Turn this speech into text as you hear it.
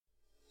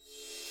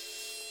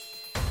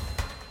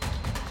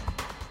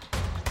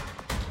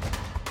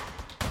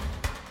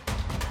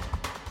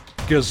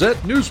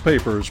Gazette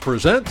Newspapers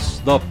presents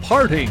the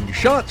Parting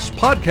Shots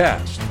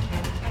Podcast.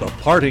 The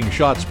Parting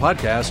Shots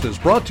Podcast is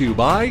brought to you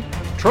by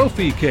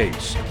Trophy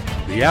Case,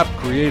 the app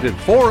created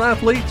for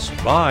athletes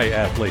by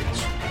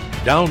athletes.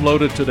 Download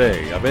it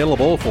today,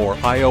 available for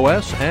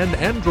iOS and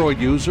Android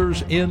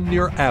users in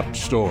your app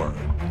store.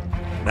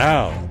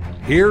 Now,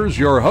 here's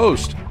your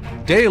host,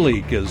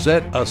 Daily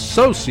Gazette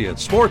Associate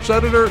Sports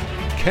Editor,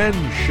 Ken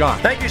Schott.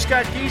 Thank you,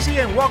 Scott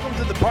Geesey, and welcome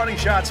to the Parting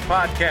Shots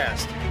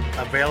Podcast.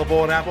 Available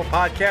on Apple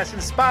Podcasts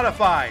and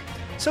Spotify.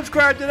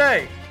 Subscribe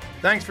today.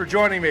 Thanks for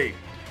joining me.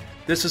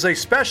 This is a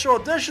special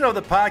edition of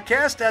the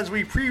podcast as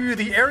we preview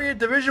the area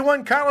Division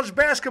I college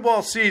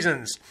basketball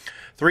seasons.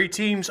 3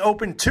 teams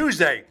open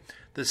Tuesday.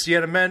 The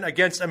Siena men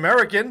against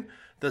American,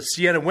 the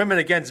Siena women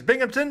against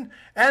Binghamton,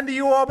 and the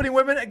UAlbany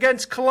women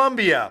against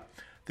Columbia.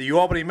 The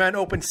UAlbany men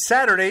open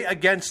Saturday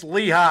against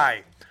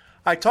Lehigh.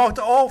 I talked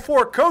to all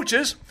 4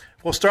 coaches.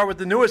 We'll start with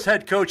the newest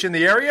head coach in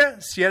the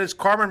area, Siena's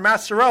Carmen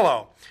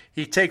Massarello.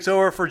 He takes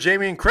over for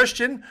Jamie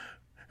Christian,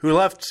 who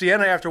left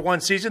Siena after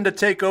 1 season to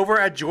take over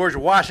at George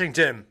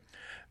Washington.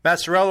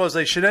 Massarello is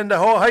a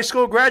Shenendehowa High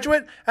School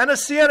graduate and a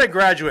Siena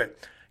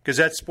graduate.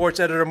 Gazette sports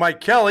editor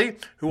Mike Kelly,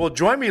 who will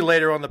join me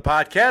later on the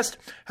podcast,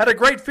 had a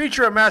great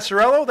feature of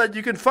Massarello that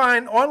you can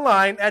find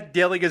online at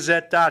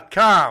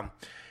dailygazette.com.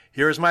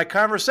 Here's my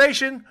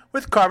conversation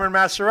with Carmen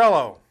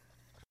Massarello.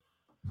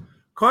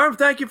 Carmen,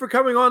 thank you for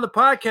coming on the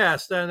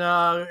podcast, and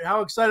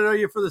how excited are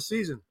you for the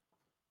season?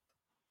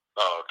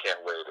 Oh, can't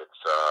wait. It's,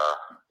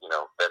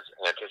 there's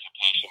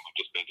anticipation. We're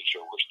just making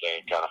sure we're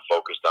staying kind of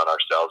focused on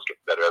ourselves,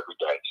 getting better every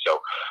day.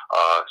 So,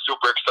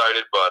 super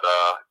excited, but,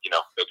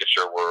 making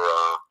sure we're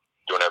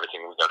doing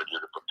everything we got to do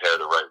to prepare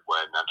the right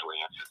way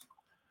mentally and physically.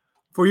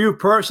 For you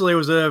personally,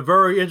 it was a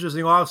very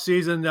interesting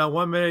offseason.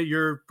 1 minute,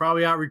 you're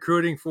probably out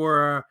recruiting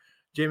for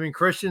Jamie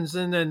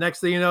Christensen, and next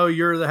thing you know,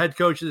 you're the head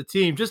coach of the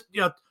team. Just,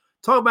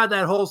 talk about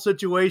that whole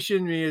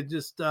situation.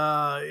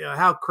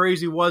 How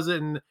crazy was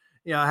it, and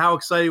how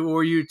excited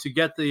were you to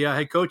get the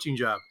head coaching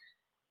job?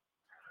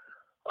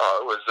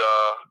 It was,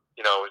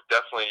 it was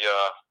definitely,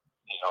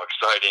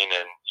 exciting,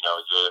 and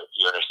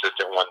you're an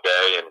assistant one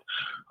day, and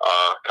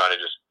kind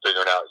of just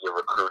figuring out your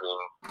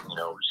recruiting,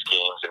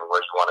 schemes and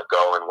where you want to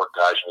go and what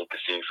guys you need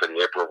to see for the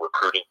April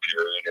recruiting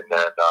period, and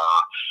then,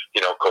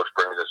 coach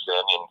brings us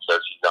in and says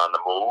he's on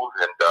the move,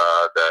 and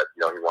that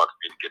he wants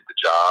me to get the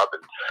job,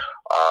 and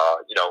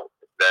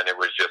then it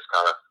was just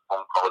kind of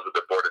phone calls with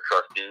the board of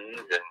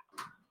trustees, and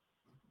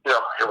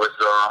it was,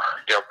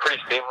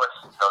 pretty seamless.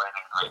 They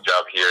did a great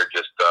job here,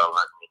 just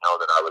letting me know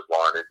that I was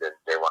wanted and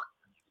they wanted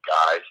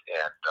guys,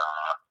 and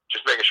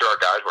just making sure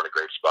our guys were in a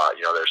great spot.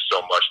 There's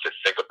so much to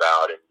think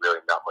about and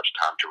really not much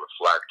time to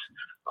reflect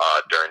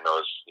during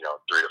those,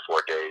 3 to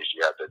 4 days.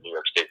 You had the New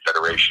York State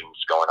Federations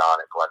going on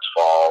at Glens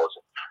Falls.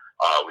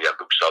 We had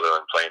Luke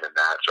Sutherland playing in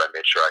that, so I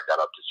made sure I got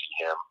up to see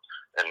him.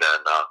 And then,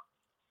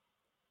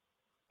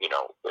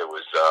 it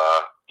was,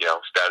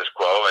 status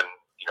quo, and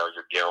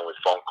you're dealing with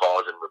phone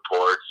calls and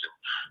reports and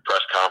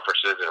press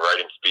conferences and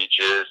writing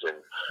speeches. And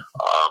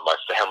my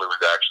family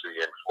was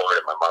actually in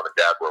Florida. My mom and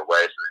dad were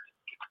away, so they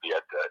didn't get to be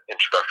at the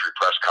introductory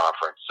press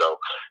conference. So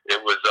it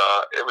was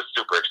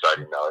super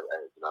exciting, though.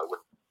 I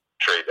wouldn't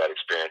trade that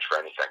experience for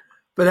anything.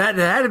 But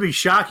it had to be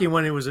shocking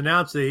when it was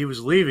announced that he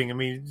was leaving. I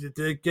mean,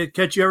 did it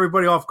catch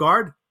everybody off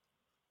guard?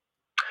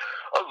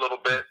 A little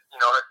bit.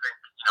 I think,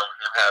 him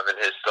having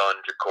his son,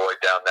 Jacoy,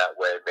 down that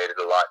way made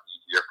it a lot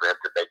easier for him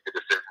to make the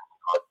decision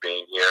of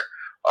being here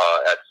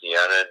at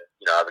Siena. And,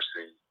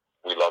 obviously,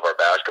 we love our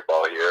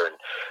basketball here. And,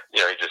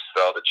 he just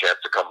felt a chance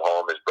to come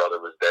home. His brother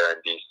was there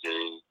in D.C.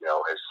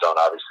 His son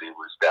obviously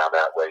was down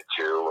that way,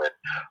 too. And,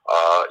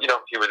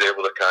 he was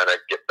able to kind of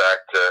get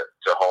back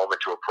to home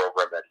into a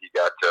program that he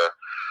got to,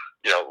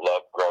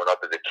 love growing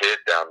up as a kid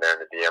down there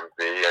in the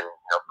DMV. And,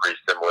 pretty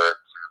similar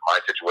to my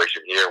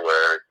situation here,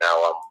 where now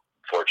I'm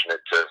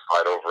fortunate to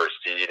slide over a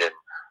seat and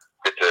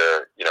get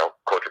to,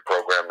 coach a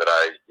program that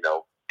I,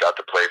 got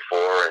to play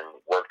for and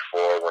worked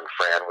for when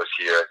Fran was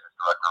here as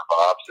director of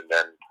ops, and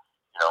then,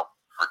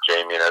 for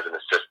Jamie as an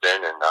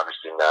assistant. And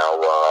obviously now,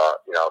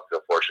 I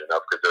feel fortunate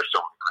enough because there's so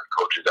many great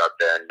coaches out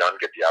there, and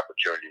none get the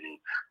opportunity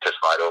to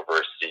slide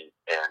over a seat.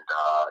 And,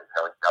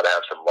 you got to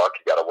have some luck.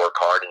 You got to work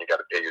hard, and you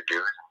got to pay your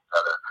dues. And you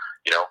got to,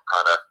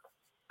 kind of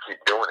keep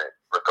doing it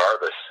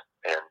regardless.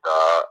 And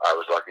I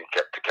was lucky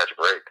to catch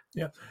a break.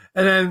 Yeah.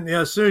 And then,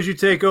 as soon as you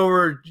take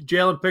over,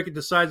 Jalen Pickett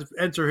decides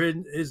to enter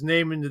his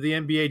name into the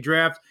NBA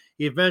draft.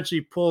 He eventually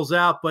pulls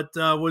out. But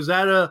was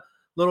that a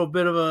little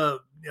bit of a,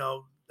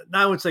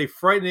 I would say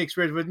frightening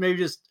experience, but maybe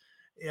just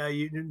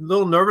a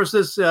little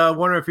nervousness,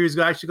 wondering if he was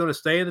actually going to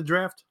stay in the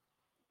draft?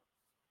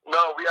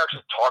 No, we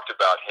actually talked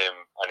about him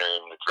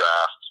entering the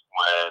draft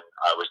when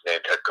I was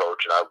named head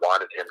coach, and I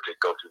wanted him to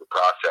go through the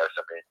process.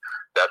 I mean,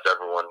 that's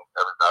every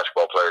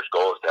basketball player's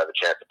goal, is to have a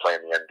chance to play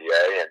in the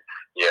NBA, and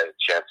he had a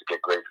chance to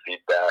get great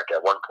feedback.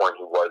 At one point,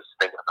 he was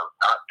thinking about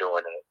not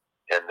doing it,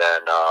 and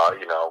then,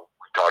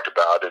 we talked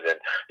about it, and,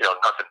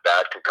 nothing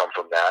bad can come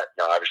from that.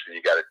 Obviously,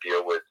 you got to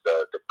deal with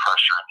the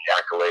pressure and the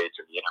accolades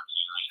and the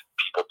interviews and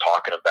people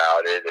talking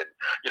about it, and,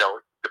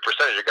 the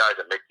percentage of guys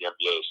that make the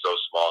NBA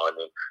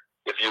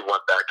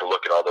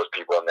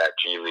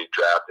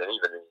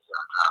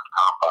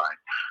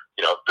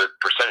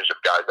percentage of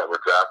guys that were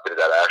drafted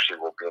that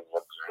actually will be in the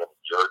NBA in a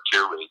year or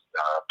two is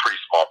a pretty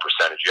small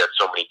percentage. You had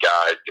so many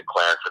guys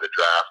declaring for the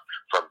draft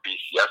from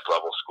BCS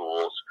level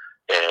schools,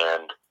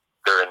 and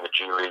they're in the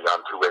G League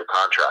on two-way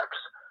contracts.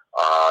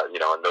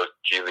 And those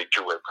G League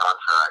two-way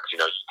contracts, you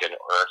can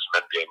earn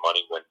some NBA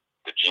money when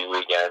the G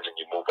League ends and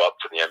you move up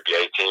to the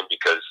NBA team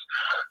because,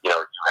 you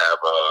have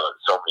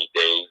so many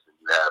days and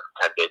you have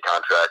 10-day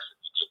contracts and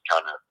you just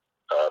kind of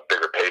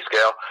bigger pay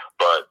scale.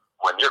 But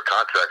when your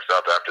contract's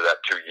up after that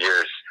 2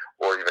 years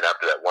or even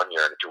after that 1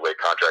 year in a two-way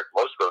contract,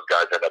 most of those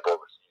guys end up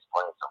overseas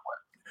playing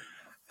somewhere.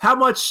 How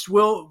much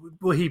will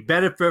he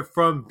benefit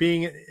from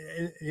being,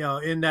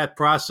 in that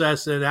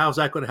process, and how's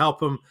that going to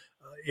help him,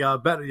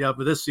 better,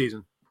 for this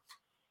season?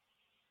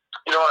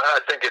 I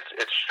think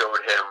it's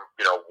showed him,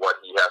 what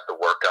he has to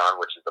work on,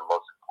 which is the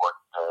most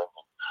important thing.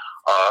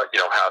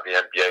 How the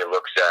NBA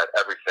looks at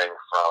everything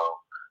from,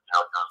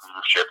 your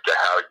leadership to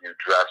how you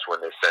dress when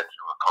they send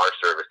you a car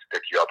service to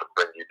pick you up and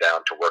bring you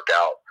down to work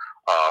out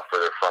for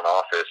their front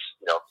office,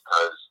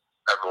 because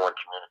everyone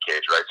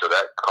communicates, right? So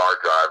that car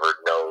driver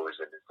knows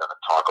and is going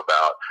to talk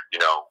about,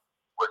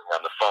 was he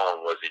on the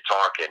phone? Was he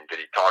talking?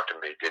 Did he talk to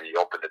me? Did he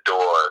open the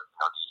door?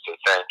 Did he say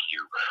thank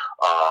you?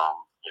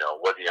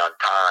 Was he on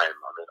time?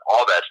 I mean,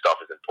 all that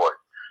stuff is important.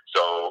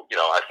 So,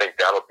 I think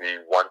that'll be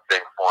one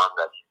thing for him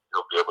that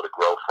he'll be able to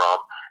grow from.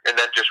 And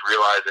then just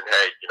realizing,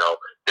 hey,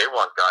 they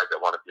want guys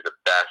that want to be the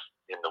best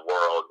in the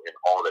world in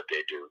all that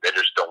they do. They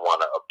just don't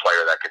want a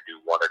player that can do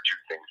one or two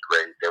things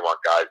great. They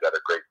want guys that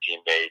are great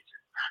teammates,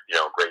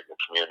 great in the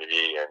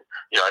community. And,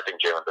 I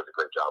think Jalen does a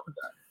great job with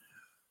that.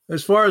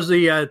 As far as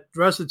the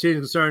rest of the team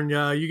is concerned,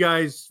 you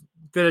guys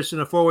finished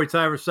in a four-way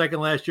tie for second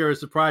last year. It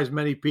surprised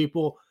many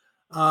people.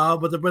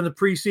 But when the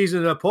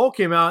preseason poll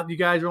came out, you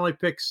guys were only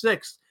picked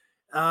sixth.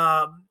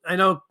 I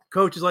know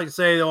coaches like to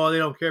say, they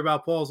don't care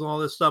about polls and all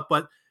this stuff.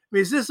 But,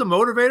 is this a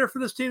motivator for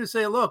this team to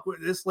say, look,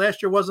 this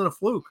last year wasn't a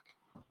fluke?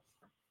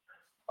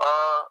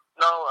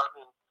 No, I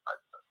mean,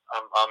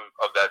 I'm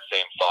of that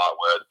same thought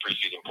where the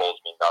preseason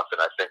polls mean nothing.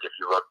 I think if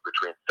you look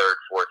between third,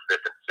 fourth,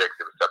 fifth, and sixth,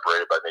 it was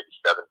separated by maybe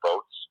 7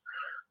 votes.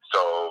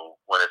 So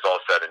when it's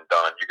all said and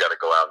done, you got to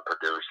go out and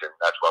produce, and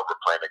that's why we're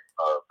playing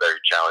a very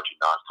challenging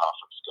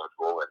non-conference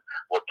schedule, and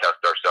we'll test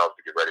ourselves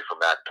to get ready for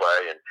MAC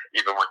play. And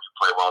even when you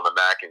play well in the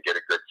MAC and get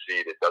a good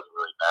seed, it doesn't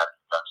really matter.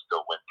 You got to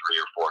still win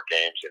 3 or 4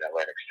 games in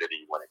Atlantic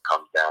City when it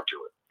comes down to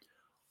it.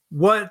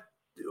 What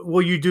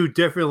will you do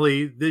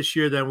differently this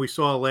year than we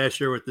saw last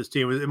year with this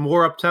team? Is it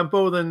more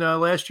up-tempo than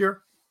last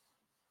year?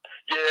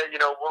 Yeah,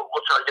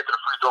 we'll try to get to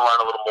the free throw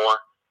line a little more.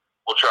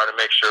 We'll try to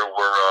make sure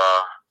we're,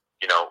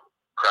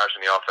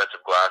 crashing the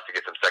offensive glass to get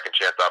some second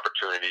chance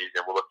opportunities,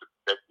 and we'll look to,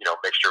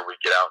 make sure we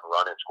get out and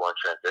run and score in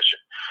transition.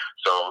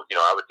 So,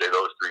 I would say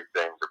those 3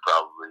 things are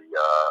probably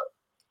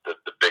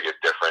the biggest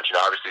difference.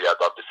 Obviously I'd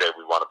love to say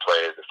we want to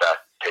play at the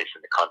fastest pace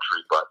in the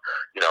country, but,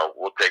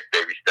 we'll take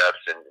baby steps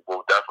and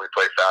we'll definitely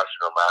play faster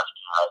than last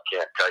year. I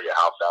can't tell you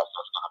how fast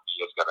that's going to be.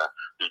 It's going to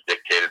be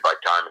dictated by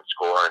time and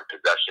score and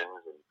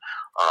possessions and,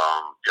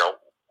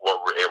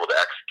 what we're able to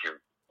execute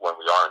when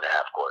we are in the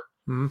half court.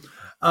 Mm-hmm.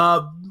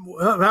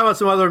 How about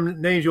some other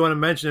names you want to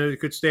mention that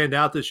could stand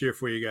out this year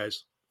for you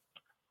guys?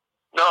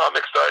 No, I'm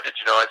excited.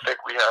 I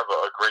think we have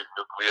a great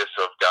nucleus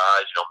of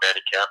guys.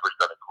 Manny Camper's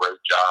done a great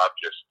job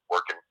just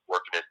working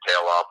his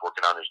tail off,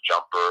 working on his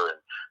jumper. And,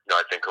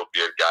 I think he'll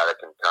be a guy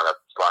that can kind of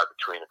slide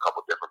between a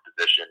couple different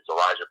positions.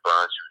 Elijah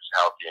Burns, who's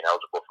healthy and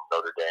eligible from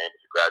Notre Dame,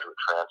 is a graduate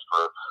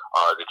transfer.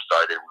 Is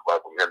excited. We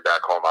welcome him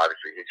back home.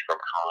 Obviously, he's from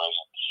Troy.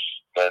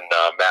 Then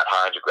Matt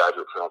Hines, a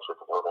graduate transfer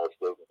from Illinois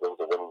State, who brings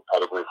a winning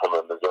pedigree from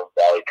a Missouri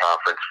Valley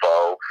Conference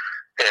foe.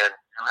 And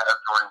you have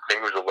Jordan King,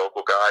 who's a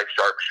local guy,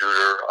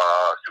 sharpshooter,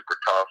 super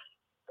tough,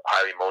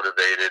 highly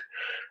motivated.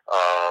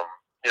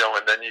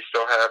 And then you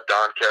still have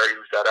Don Carey,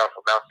 who's sat out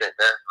from Mount St.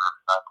 Mary's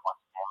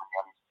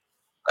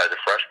as a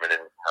freshman.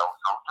 And so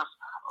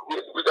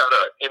we got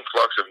an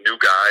influx of new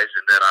guys.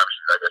 And then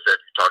obviously, like I said,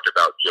 you talked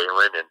about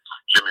Jalen and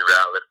Jimmy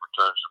Ratliff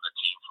returns from the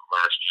team from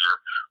last year,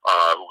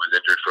 who was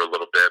injured for a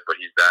little bit,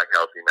 but he's back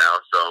healthy now.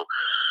 So,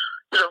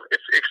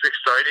 it's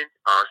exciting.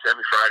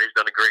 Sammy Friday's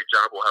done a great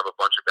job. We'll have a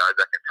bunch of guys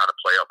that can kind of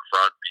play up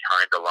front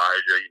behind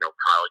Elijah.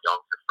 Kyle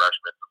Young's a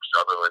freshman, Luke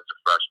Sutherland's a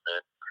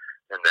freshman.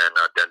 And then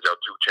Denzel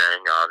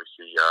Tuchang,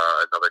 obviously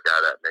another guy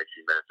that makes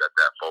you minutes at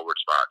that forward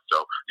spot.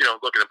 So,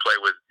 looking to play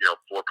with,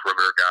 4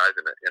 perimeter guys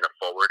and a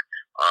forward.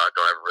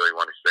 Don't ever really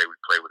want to say we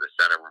play with a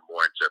center. We're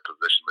more into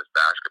positionless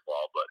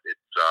basketball, but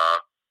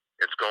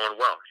it's going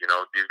well.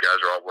 These guys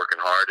are all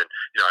working hard. And,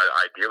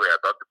 ideally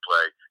I'd love to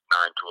play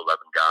 9 to 11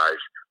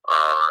 guys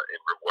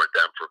and reward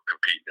them for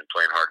competing and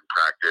playing hard in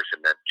practice and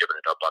then giving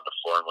it up on the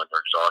floor. And when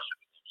they're exhausted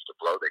and need to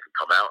blow, they can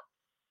come out.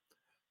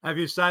 Have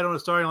you decided on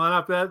a starting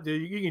lineup?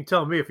 You can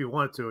tell me if you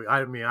want to.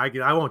 I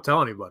won't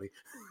tell anybody.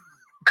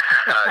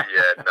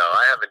 Yeah, no,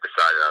 I haven't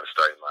decided on a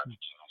starting lineup.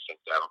 I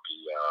think that'll be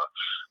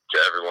to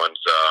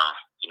everyone's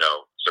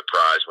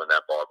surprise when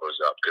that ball goes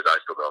up because I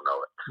still don't know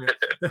it.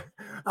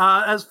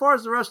 Yeah. As far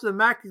as the rest of the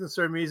MAC is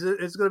concerned,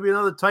 it's going to be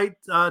another tight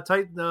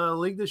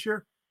league this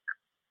year.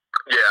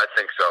 Yeah, I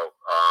think so.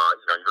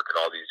 You look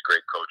at all these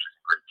great coaches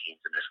and great teams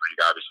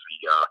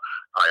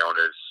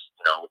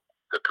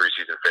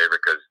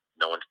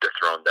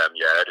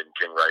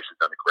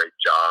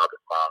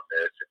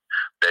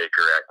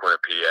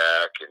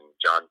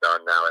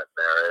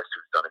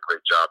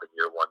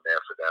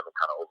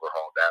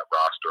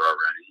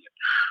already. And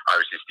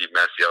obviously, Steve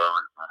Masiello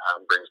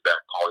brings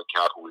back Paulie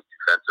Count, who was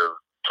Defensive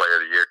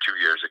Player of the Year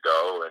 2 years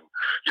ago. And,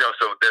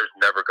 so there's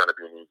never going to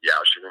be an easy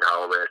out. Shooting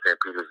Holloway at St.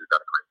 Peter's has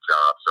done a great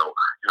job. So,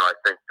 I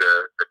think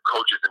the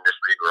coaches in this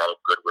league are all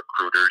good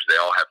recruiters. They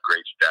all have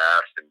great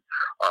staffs, and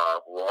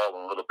we're all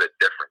a little bit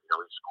different.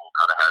 Each school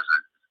kind of has a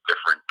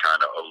different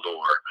kind of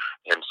allure.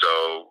 And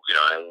so,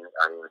 I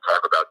mean,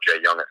 talk about Jay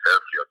Young at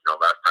Fairfield.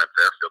 Last time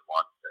Fairfield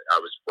won, I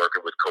was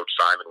working with Coach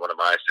Simon, one of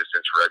my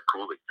assistants, for Ed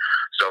Cooley.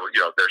 So,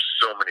 there's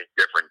so many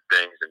different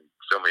things and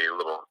so many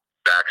little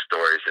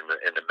backstories in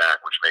the MAC,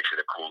 which makes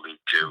it a cool league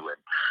too. And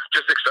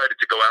just excited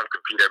to go out and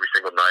compete every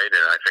single night,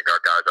 and I think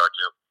our guys are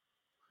too.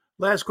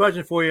 Last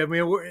question for you. I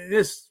mean,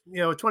 this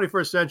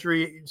 21st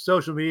century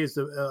social media is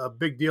a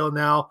big deal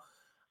now.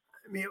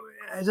 I mean,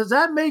 does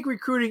that make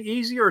recruiting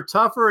easier or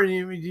tougher? And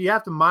do you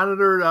have to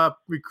monitor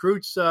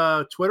recruits'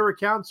 Twitter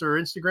accounts or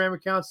Instagram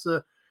accounts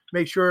to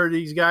make sure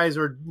these guys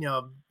are,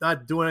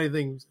 not doing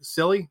anything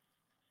silly?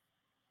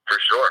 For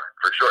sure.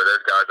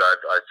 There's guys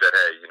I've said,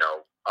 hey,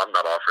 I'm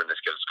not offering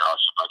this kid a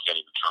scholarship. I can't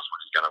even trust what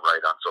he's going to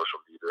write on social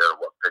media or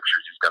what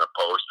pictures he's going to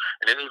post.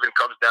 And it even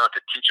comes down to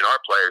teaching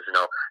our players,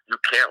 you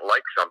can't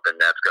like something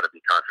that's going to be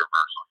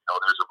controversial.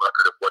 There's a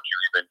record of what you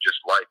even just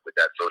like with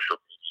that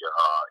social media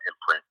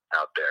imprint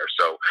out there.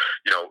 So,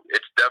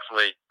 it's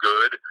definitely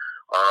good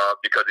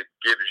because it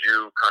gives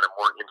you kind of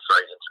more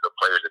insight into the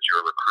players that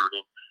you're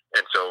recruiting.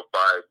 And so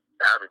by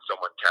having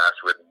someone tasked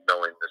with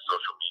knowing the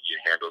social media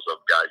handles of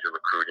guys you're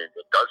recruiting,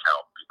 it does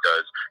help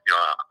because,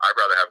 I'd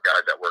rather have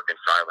guys that work in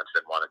silence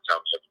than want to tell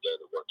me every day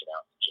they're working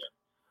out in the gym.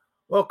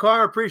 Well,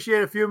 Carr,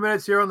 appreciate a few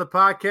minutes here on the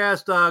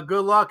podcast.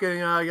 Good luck,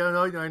 and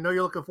I know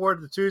you're looking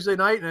forward to Tuesday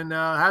night, and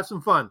have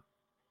some fun.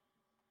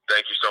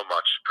 Thank you so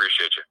much.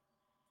 Appreciate you.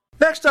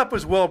 Next up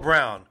is Will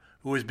Brown,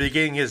 who is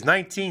beginning his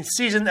 19th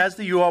season as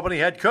the UAlbany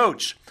head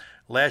coach.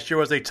 Last year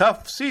was a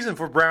tough season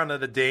for Brown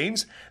and the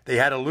Danes. They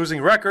had a losing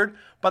record,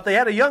 but they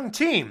had a young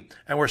team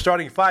and were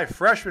starting 5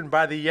 freshmen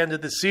by the end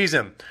of the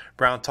season.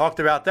 Brown talked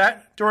about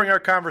that during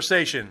our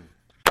conversation.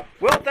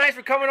 Will, thanks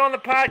for coming on the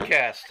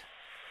podcast.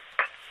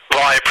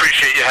 Well, I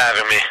appreciate you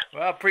having me.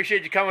 Well,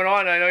 appreciate you coming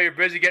on. I know you're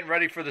busy getting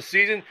ready for the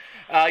season.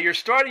 You're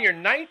starting your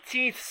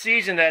 19th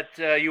season at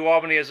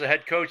UAlbany as a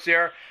head coach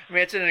there. I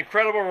mean, it's an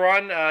incredible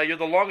run. You're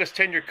the longest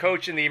tenured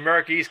coach in the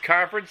America East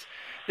Conference.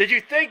 Did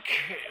you think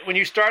when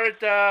you started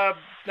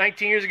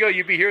 19 years ago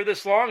you'd be here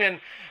this long?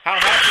 And how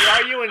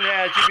happy are you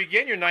as you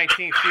begin your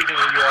 19th season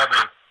at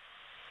UAlbany?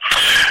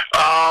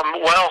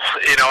 Well,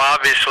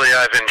 obviously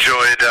I've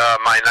enjoyed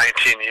my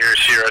 19 years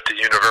here at the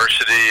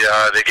university.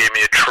 They gave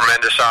me a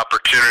tremendous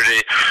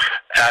opportunity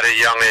at a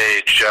young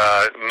age.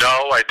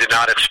 No, I did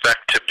not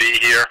expect to be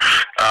here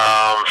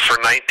for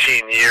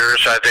 19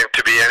 years. I think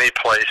to be any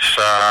place,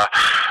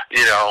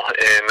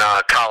 in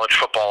college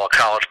football or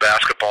college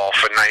basketball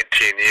for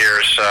 19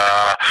 years,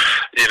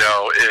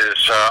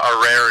 is a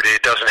rarity.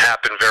 It doesn't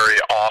happen very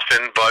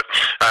often, but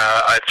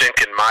I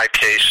think in my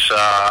case,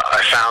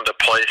 I found a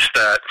place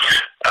that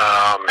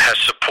has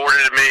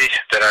supported me,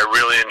 that I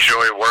really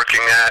enjoy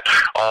working at.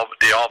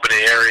 The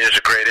Albany area is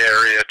a great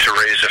area to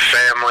raise a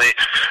family,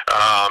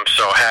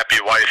 so happy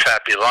wife,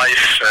 happy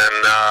life,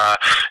 and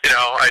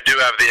I do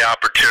have the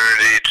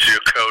opportunity to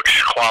coach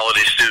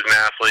quality student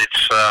athletes,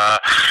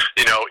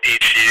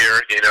 each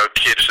year,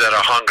 kids that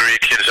are hungry,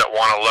 kids that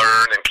want to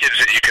learn, and kids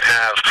that you can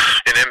have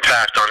an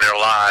impact on their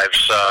lives,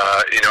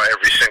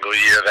 every single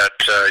year that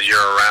you're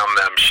around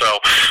them. So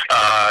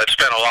it's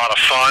been a lot of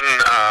fun.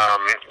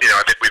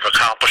 I think we've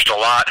accomplished a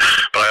lot,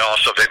 but I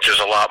also think there's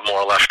a lot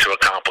more left to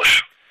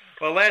accomplish.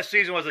 Well, last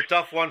season was a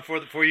tough one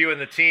for you and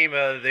the team.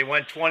 They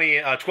went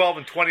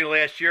 12-20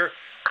 last year,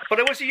 but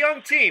it was a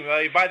young team.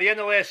 By the end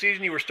of last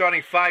season, you were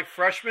starting 5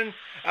 freshmen.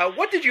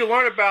 What did you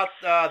learn about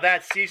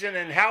that season,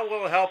 and how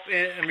will it help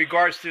in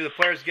regards to the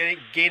players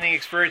gaining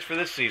experience for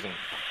this season?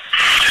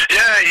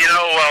 Yeah,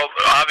 well,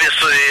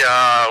 obviously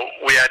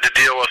we had to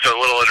deal with a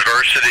little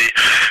adversity,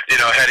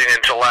 heading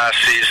into last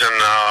season.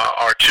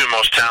 Our 2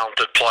 most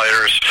talented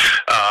players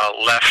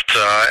left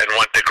and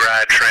went the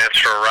grad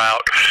transfer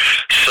route.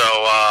 So,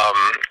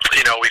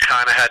 we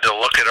kind of had to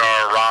look at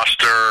our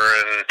roster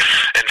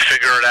and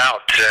figure it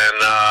out. And,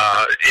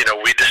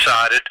 we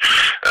decided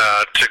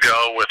to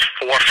go with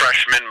 4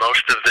 freshmen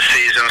most of the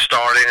season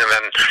starting. And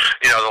then,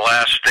 the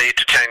last 8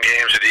 to 10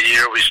 games of the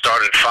year, we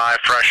started 5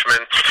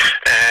 freshmen.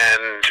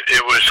 And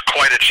it was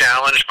quite a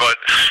challenge, but,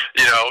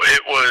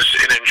 it was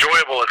an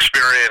enjoyable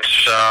experience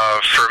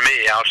for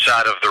me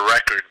outside of the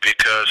record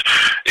because,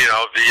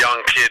 the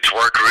young kids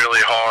worked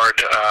really hard.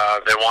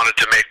 They wanted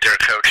to make their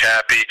coach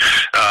happy.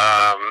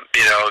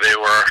 They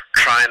were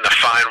trying to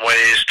find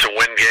ways to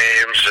win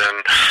games, and,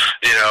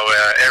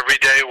 every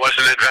day was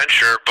an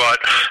adventure, but,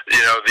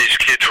 these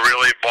kids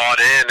really bought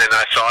in, and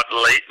I thought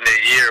late in the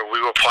year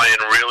we were playing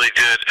really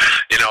good,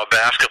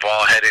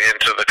 basketball heading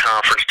into the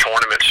conference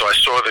tournament. So I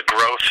saw the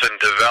growth and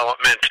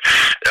development.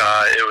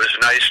 It was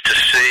nice to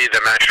see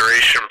the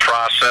maturation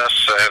process,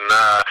 and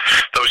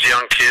those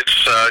young kids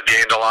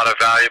gained a lot of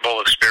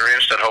valuable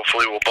experience that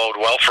hopefully will bode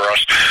well for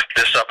us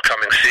this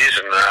upcoming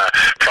season.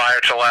 Prior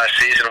to last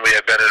season, we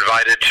had been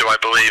invited to, I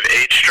believe,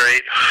 8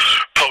 straight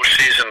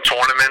postseason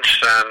tournaments,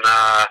 and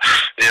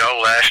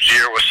last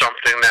year was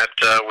something that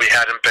we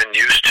hadn't been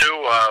used to.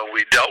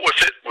 We dealt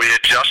with it, we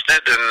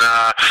adjusted, and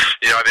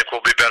I think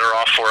we'll be better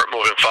off for it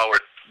moving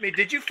forward. I mean,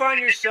 did you find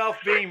yourself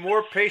being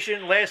more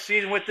patient last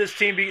season with this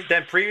team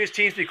than previous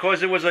teams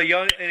because it was a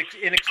young,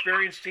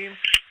 inexperienced team?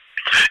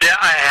 Yeah,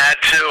 I had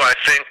to. I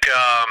think,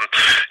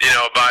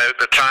 by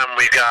the time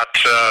we got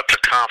to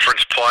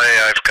conference play,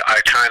 I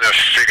kind of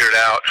figured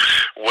out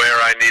where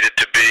I needed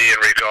to be in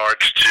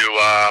regards to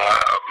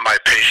my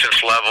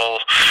patience level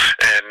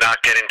and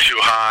not getting too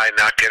high,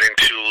 not getting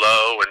too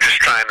low, and just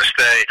trying to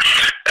stay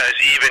as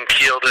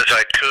even-keeled as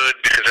I could,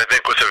 because I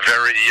think with a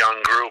very young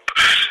group,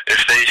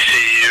 if they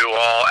see you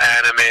all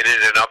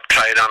animated and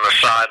uptight on the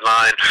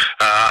sideline,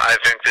 I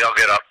think they'll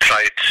get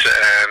uptight.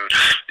 And,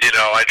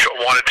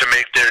 I wanted to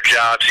make their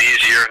jobs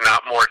easier,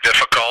 not more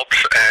difficult.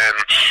 And,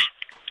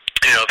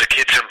 the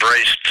kids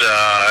embraced,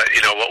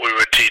 what we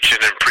were teaching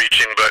and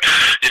preaching. But,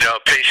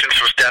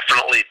 patience was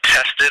definitely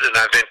tested, and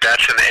I think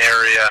that's an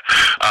area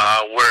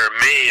where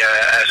me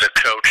as a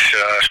coach,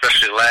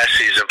 especially last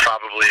season,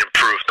 probably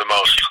improved the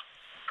most.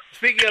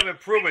 Speaking of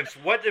improvements,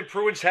 what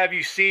improvements have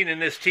you seen in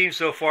this team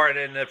so far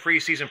in the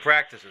preseason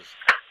practices?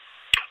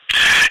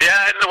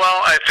 Yeah,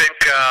 well, I think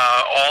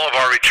all of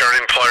our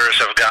returning players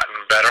have gotten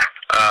better,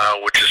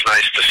 which is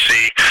nice to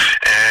see.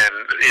 And,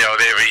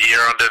 they have a year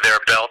under their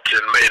belt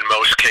in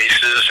most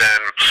cases,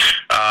 and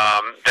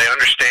they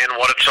understand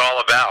what it's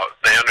all about.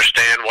 They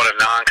understand what a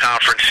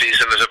non-conference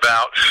season is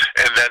about,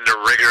 and then the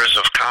rigors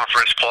of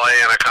conference play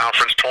and a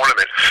conference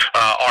tournament.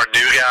 Our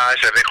new guys,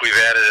 I think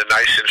we've added a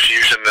nice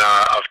infusion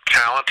of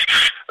talent.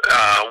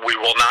 We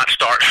will not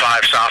start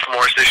 5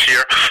 sophomores this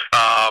year,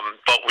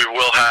 but we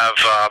will have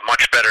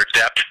much better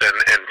depth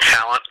and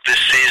talent this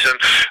season.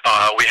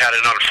 We had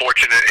an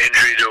unfortunate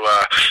injury to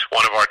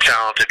one of our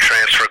talented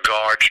transfer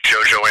guards,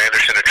 JoJo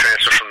Anderson, a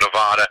transfer from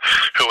Nevada,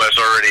 who has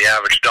already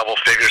averaged double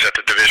figures at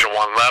the Division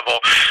I level.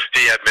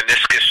 He had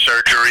meniscus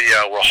surgery.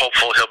 We're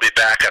hopeful he'll be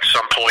back at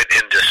some point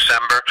in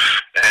December,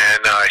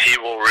 and he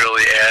will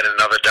really add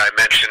another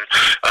dimension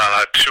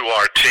to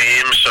our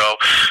team. So,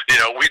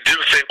 we do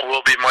think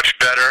we'll be much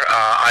better.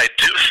 I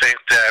do think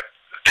that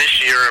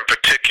this year in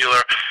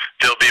particular,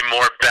 there'll be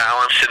more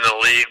balance in the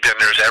league than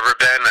there's ever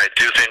been. I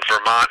do think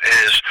Vermont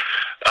is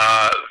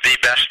the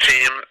best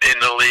team in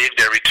the league.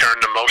 They return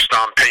the most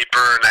on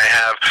paper, and they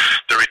have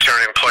the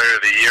returning player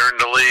of the year in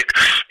the league.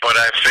 But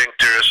I think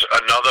there's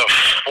another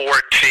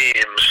 4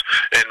 teams,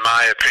 in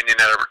my opinion,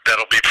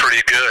 that'll be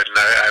pretty good, and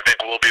I think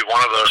we'll be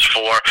one of those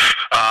 4.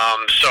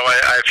 So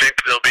I think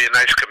there'll be a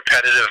nice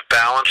competitive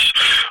balance,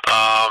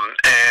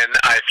 and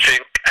I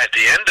think at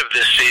the end of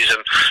this season,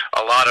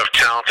 a lot of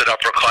talented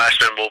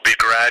upperclassmen will be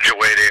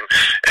graduating,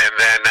 and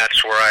then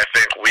that's where I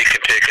think we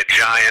can take a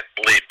giant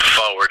leap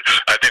forward.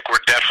 I think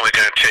we're definitely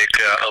going to take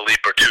a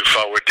leap or 2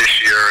 forward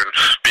this year and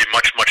be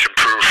much, much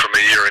improved from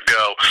a year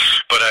ago.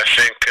 But I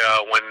think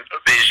when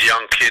these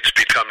young kids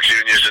become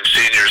juniors and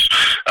seniors,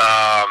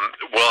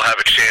 we'll have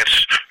a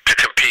chance to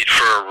compete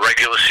for a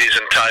regular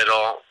season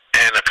title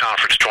and a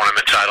conference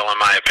tournament title, in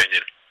my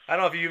opinion. I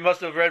don't know if you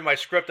must have read my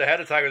script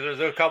ahead of time, because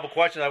there's a couple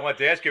questions I wanted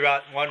to ask you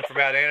about, one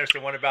about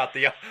Anderson, one about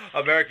the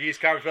American East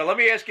Conference. But let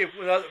me ask you,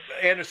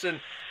 Anderson,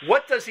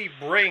 what does he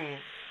bring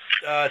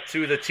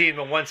to the team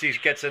once he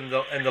gets in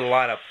the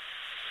lineup?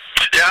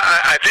 Yeah,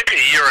 I think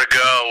a year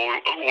ago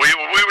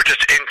we were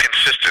just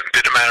inconsistent.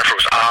 Didn't matter if it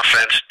was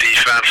offense,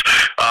 defense.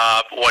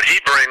 What he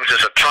brings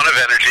is a ton of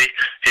energy.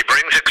 He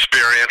brings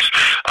experience.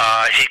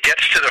 He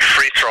gets to the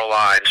free throw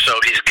line, so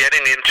he's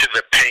getting into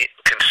the paint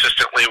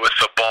consistently with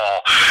the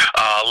ball.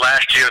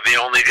 Last year, the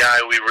only guy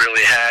we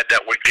really had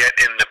that would get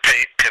in the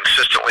paint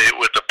consistently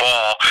with the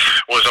ball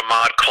was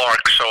Ahmad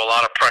Clark, so a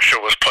lot of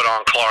pressure was put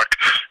on Clark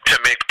to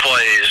make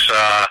plays,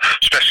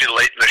 especially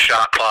late in the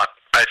shot clock.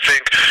 I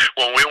think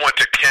when we went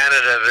to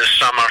Canada this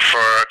summer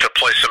to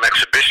play some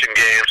exhibition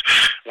games,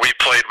 we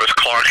played with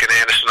Clark and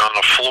Anderson on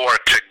the floor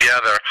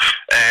together,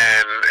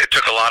 and it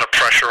took a lot of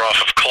pressure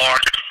off of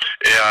Clark.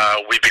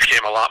 We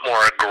became a lot more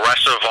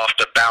aggressive off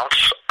the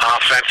bounce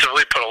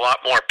offensively, put a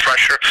lot more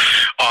pressure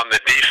on the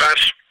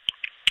defense.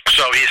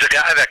 So he's a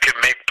guy that can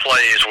make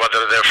plays,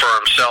 whether they're for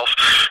himself,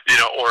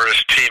 or his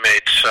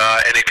teammates,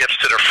 and he gets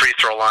to the free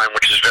throw line,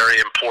 which is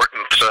very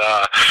important,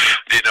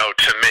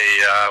 to me.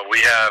 We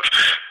have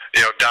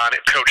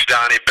Coach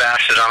Donnie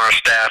Bassett on our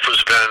staff,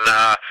 who's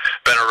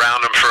been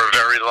around him for a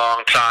very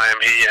long time.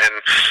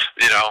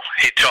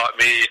 He taught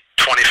me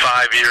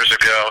 25 years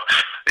ago.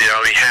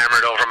 He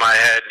hammered over my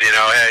head.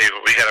 Hey,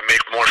 we got to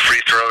make more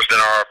free throws than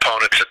our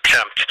opponents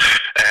attempt,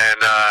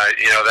 and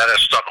that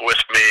has stuck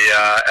with me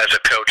as a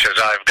coach as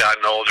I've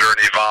gotten older and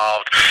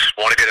evolved.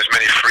 Want to get as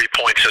many free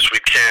points as we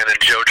can, and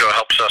JoJo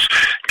helps us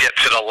get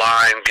to the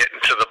line, get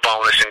into the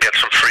bonus, and get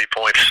some free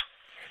points.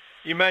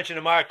 You mentioned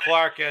Amar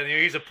Clark, and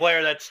he's a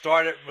player that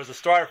was a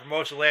starter for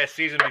most of last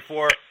season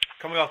before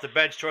coming off the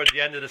bench towards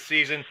the end of the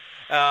season.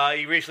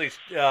 He recently,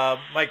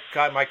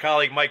 my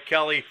colleague Mike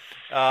Kelly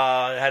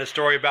had a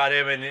story about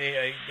him, and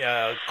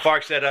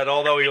Clark said that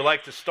although he would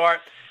like to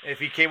start, if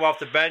he came off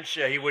the bench,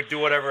 he would do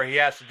whatever he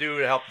has to do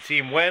to help the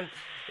team win.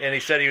 And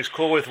he said he was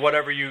cool with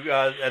whatever you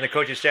and the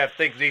coaching staff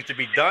think needs to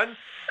be done.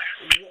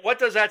 What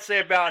does that say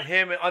about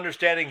him and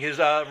understanding his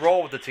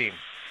role with the team?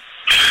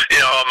 You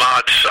know,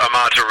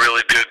 Ahmad's a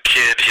really good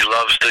kid. He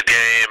loves the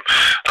game.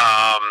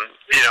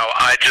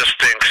 I just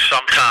think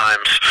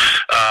sometimes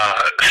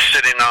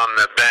sitting on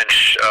the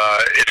bench,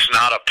 it's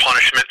not a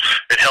punishment.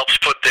 It helps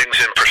put things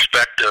in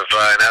perspective.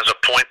 And as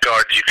a point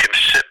guard, you can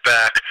sit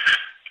back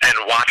and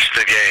watch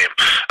the game.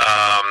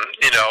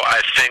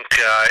 I think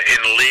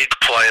in league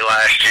play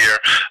last year,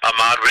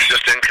 Ahmad was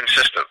just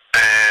inconsistent.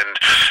 And,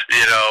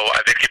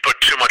 I think he put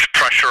too much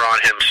pressure on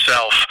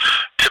himself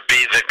to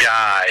be the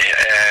guy,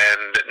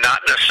 and not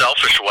in a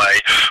selfish way,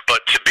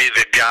 but to be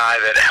the guy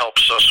that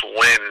helps us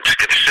win, to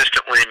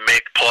consistently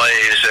make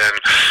plays. And,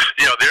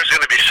 there's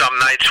going to be some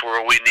nights where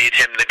we need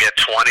him to get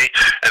 20,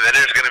 and then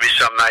there's going to be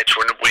some nights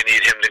when we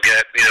need him to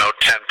get,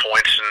 10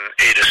 points and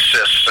 8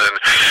 assists. And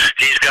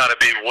he's got to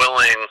be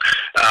willing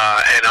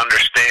and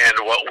understand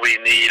what we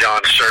need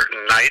on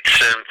certain nights.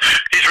 And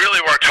he's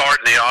really worked hard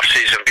in the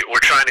offseason.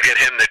 We're trying to get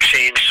him to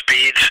change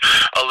speeds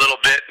a little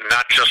bit and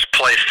not just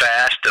play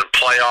fast and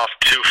play off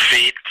 2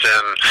 feet.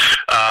 And,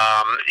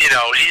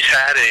 he's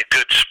had a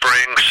good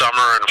spring,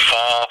 summer, and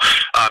fall.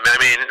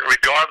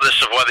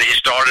 Regardless of whether he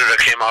started or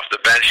came off the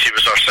bench, he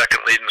was our second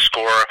leading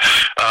scorer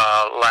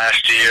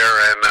last year.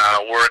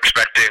 And we're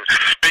expecting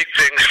big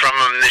things from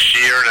him this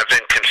year. And I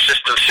think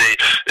consistency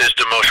is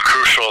the most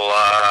crucial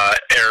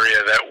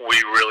area that we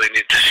really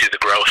need to see the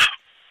growth.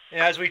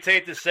 As we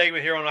tape this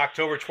segment here on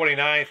October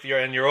 29th,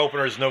 your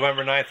opener is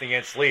November 9th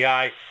against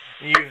Lehigh.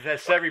 You've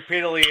said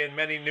repeatedly in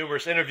many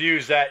numerous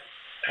interviews that,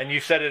 and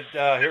you said it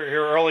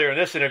here earlier in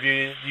this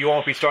interview, you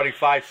won't be starting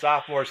 5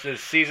 sophomores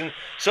this season.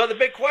 So the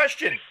big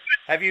question,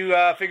 have you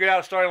figured out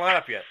a starting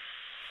lineup yet?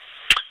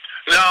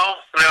 No,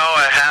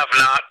 I have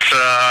not.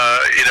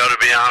 To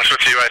be honest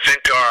with you, I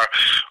think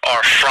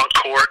our front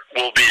court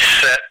will be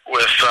set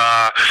with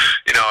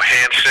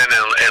Hansen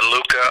and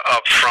Luca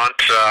up front.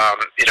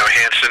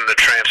 Hansen, the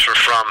transfer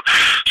from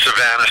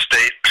Savannah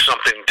State,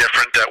 something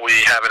different that we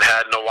haven't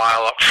had in a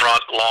while up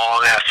front.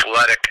 Long,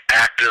 athletic,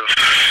 active.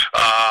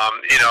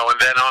 And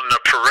then on the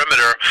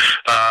perimeter,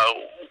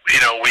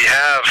 we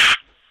have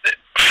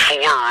 4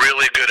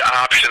 really good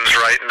options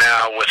right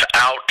now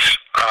without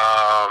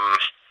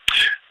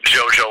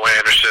JoJo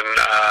Anderson,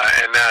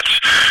 and that's,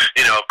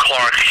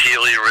 Clark,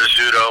 Healy,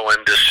 Rizzuto,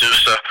 and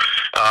D'Souza.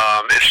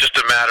 It's just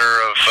a matter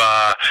of,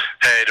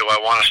 hey, do I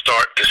want to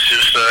start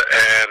D'Souza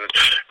and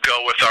go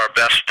with our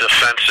best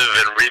defensive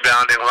and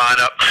rebounding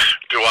lineup?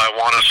 Do I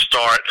want to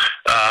start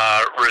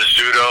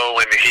Rizzuto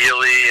and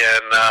Healy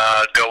and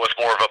go with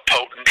more of a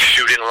potent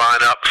shooting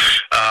lineup?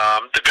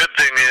 The good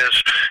thing is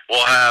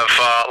we'll have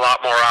a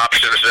lot more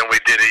options than we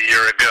did a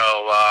year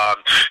ago.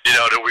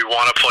 Do we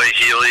want to play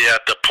Healy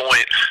at the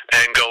point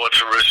and go with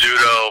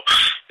Rizzuto,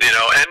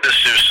 and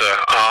D'Souza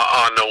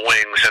on the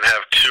wings and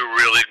have 2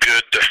 really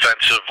good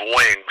defensive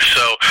wings?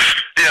 So,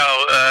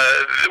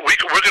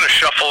 we're going to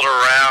shuffle it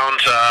around.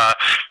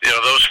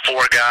 Those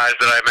 4 guys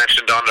that I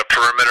mentioned on the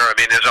perimeter.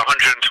 There's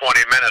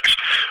 120 minutes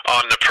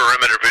on the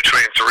perimeter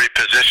between 3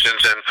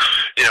 positions, and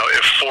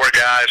if 4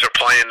 guys are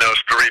playing those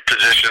 3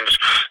 positions,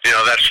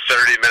 that's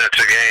 30 minutes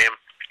a game.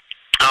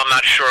 I'm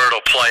not sure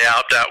it'll play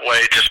out that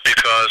way just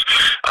because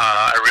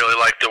I really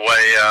like the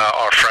way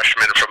our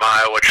freshman from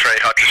Iowa, Trey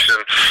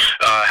Hutchison,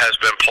 has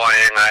been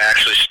playing. I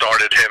actually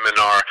started him in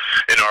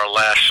our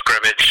last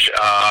scrimmage.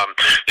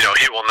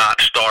 He will not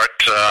start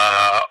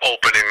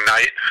opening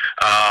night,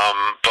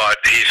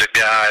 but he's a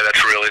guy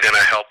that's really going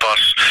to help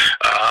us,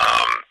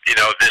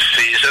 this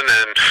season.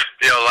 And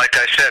like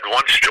I said,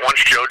 once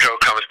JoJo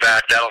comes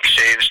back, that'll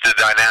change the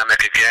dynamic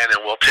again,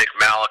 and we'll take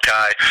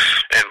Malachi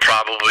and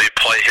probably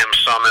play him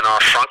some in our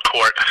front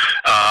court.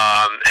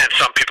 And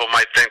some people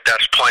might think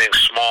that's playing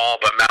small,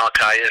 but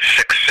Malachi is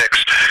 6'6"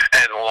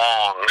 and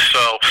long.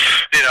 So,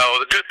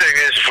 the good thing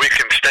is if we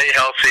can stay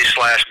healthy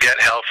 / get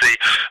healthy,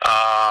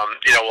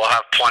 we'll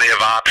have plenty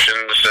of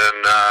options,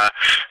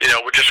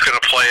 and we're just going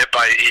to play it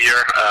by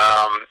ear.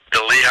 The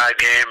Lehigh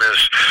game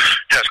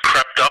has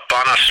crept up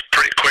on us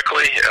pretty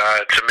quickly.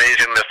 It's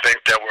amazing to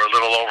think that we're a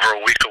little over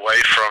a week away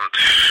from,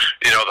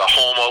 the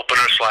home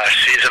opener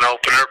 / season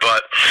opener,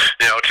 but,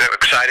 it's an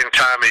exciting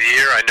time of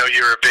year. I know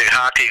you're a big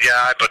hockey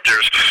guy, but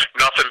there's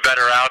nothing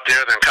better out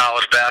there than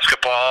college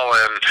basketball,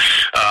 and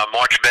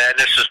March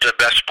Madness is the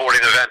best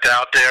sporting event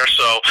out there,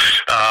 so,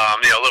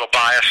 a little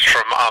biased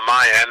on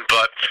my end,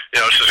 but,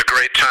 this is a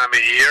great time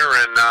of year,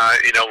 and,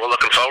 we're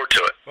looking forward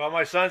to it. Well,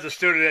 my son's a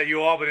student at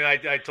UAlbany,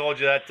 and I told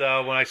you that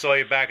when I saw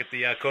you back at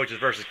the Coaches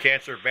versus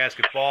Cancer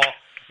basketball.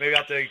 Maybe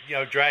I'll have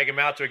to drag him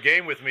out to a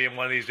game with me in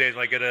one of these days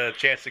when I get a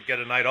chance to get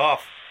a night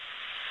off.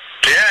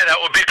 Yeah, Yeah, that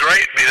would be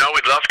great.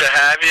 We'd love to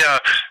have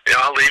you.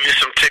 I'll leave you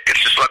some tickets.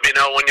 Just let me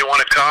know when you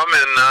want to come,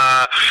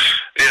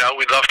 and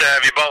we'd love to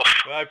have you both.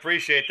 Well, I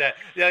appreciate that.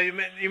 Yeah,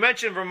 you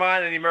mentioned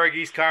Vermont and the American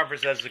East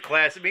Conference as a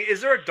class. I mean,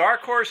 is there a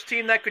dark horse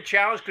team that could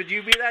challenge? Could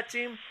you be that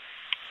team?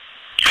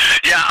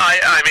 Yeah,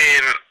 I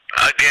mean,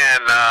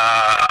 again,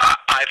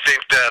 I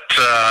think that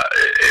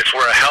if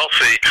we're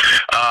healthy,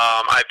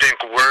 I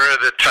think we're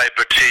the type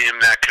of team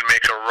that can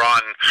make a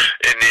run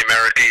in the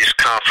American East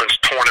Conference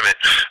tournament.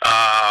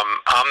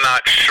 I'm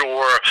not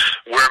sure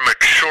we're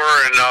mature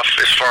enough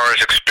as far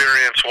as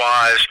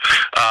experience-wise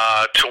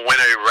to win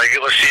a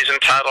regular season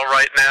title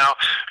right now,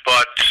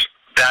 but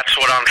that's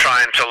what I'm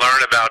trying to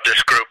learn about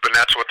this group, and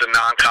that's what the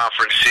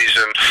non-conference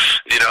season,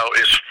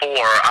 is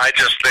for. I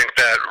just think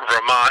that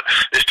Vermont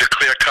is the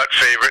clear-cut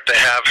favorite. They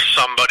have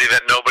somebody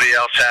that nobody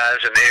else has,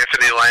 and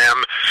Anthony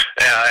Lamb,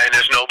 and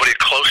there's nobody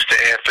close to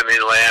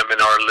Anthony Lamb in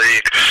our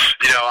league.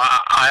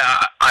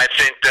 I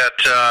think that,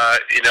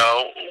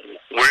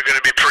 we're going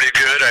to be pretty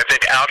good. I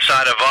think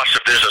outside of us,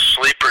 if there's a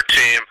sleeper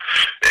team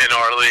in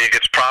our league,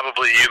 it's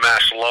probably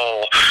UMass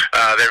Lowell.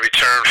 They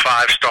return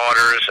 5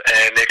 starters,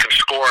 and they can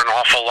score an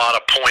awful lot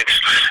of points,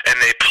 and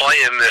they play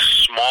in this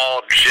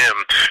small gym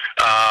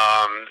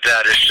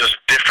that is just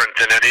different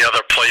than any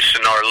other place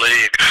in our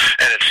league,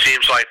 and it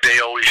seems like they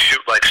always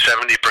shoot like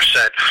 70%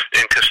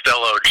 in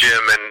Costello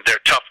Gym, and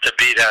they're tough to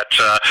beat at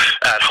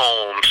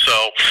home.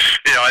 So,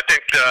 I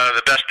think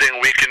the best thing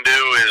we can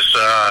do is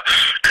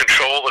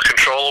control the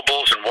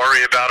controllables and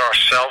worry about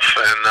ourselves,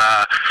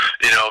 and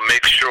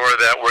make sure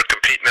that we're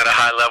competing at a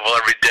high level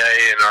every day,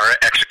 and our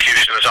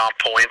execution is on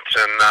point,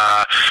 and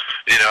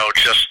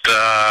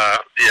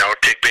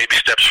take baby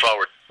steps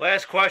forward.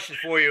 Last question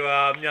for you.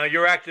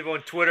 You're active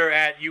on Twitter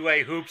at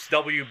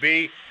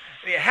UAHoopsWB.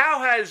 I mean, how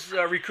has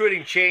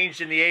recruiting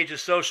changed in the age of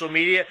social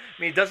media?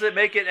 I mean, does it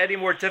make it any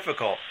more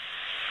difficult?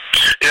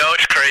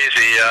 It's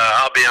crazy.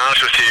 I'll be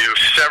honest with you.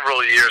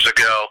 Several years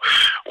ago,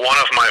 one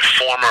of my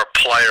former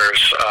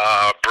players,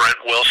 Brent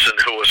Wilson,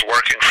 who was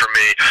working for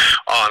me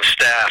on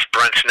staff,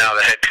 Brent's now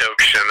the head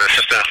coach and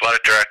assistant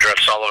athletic director at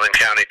Sullivan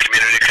County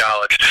Community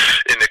College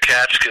in the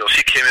Catskills.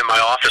 He came in my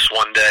office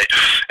one day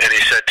and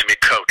he said to me,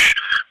 "Coach,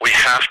 we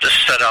have to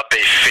set up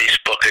a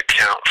Facebook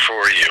account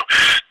for you.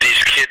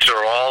 These kids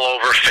are all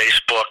over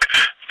Facebook.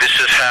 This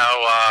is how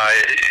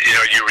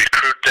you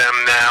recruit them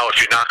now. If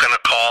you're not going to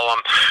call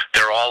them,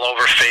 they're all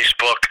over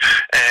Facebook."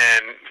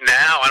 And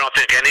now I don't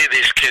think any of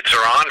these kids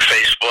are on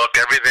Facebook.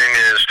 Everything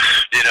is,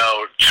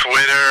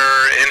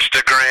 Twitter,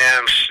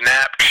 Instagram,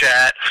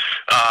 Snapchat.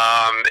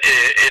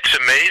 It's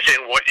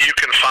amazing what you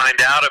can find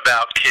out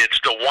about kids.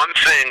 The one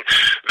thing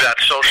that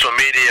social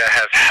media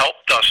has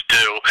helped us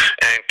do,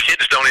 and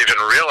kids don't even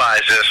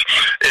realize this,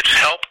 it's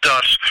helped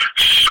us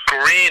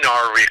screen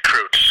our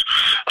recruits.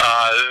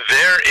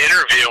 They're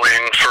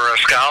interviewing for a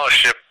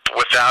scholarship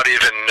without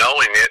even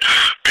knowing it,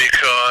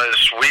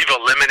 because we've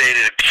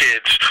eliminated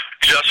kids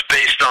just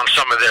based on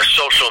some of their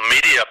social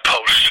media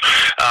posts,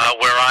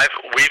 where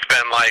we've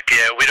been like,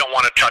 yeah, we don't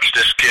want to touch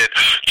this kid,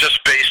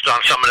 just based on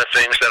some of the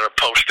things that are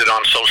posted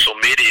on social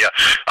media.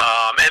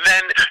 And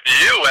then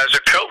you, as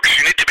a coach,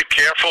 you need to be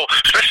careful,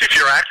 especially if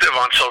you're active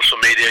on social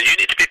media. You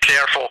need to be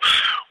careful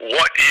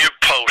what you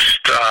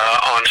post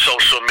on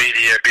social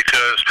media,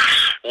 because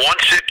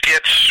once it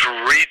gets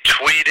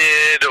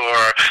retweeted or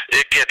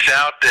it gets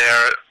out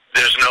there,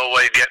 there's no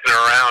way getting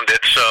around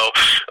it. So,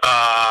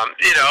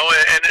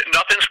 and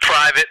nothing's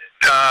private,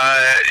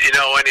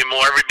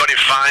 anymore. Everybody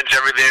finds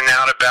everything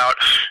out about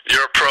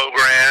your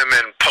program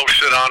and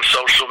posts it on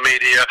social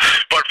media.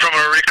 But from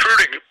a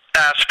recruiting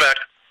aspect,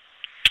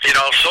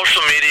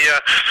 social media,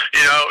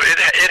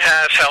 it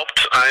has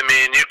helped. I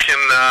mean, you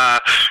can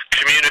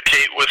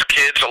communicate with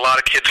kids. A lot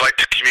of kids like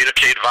to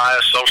communicate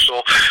via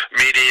social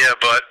media,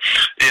 but,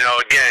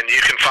 again,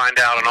 you can find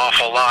out an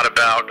awful lot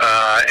about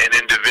an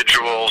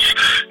individual's,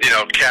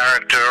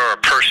 character or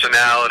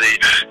personality,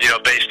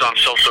 based on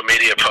social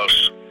media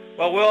posts.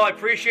 Well, Will, I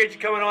appreciate you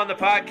coming on the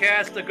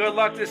podcast. Good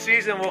luck this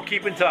season. We'll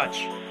keep in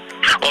touch.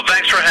 Well,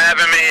 thanks for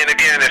having me. And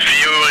again, if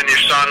you and your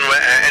son,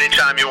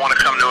 anytime you want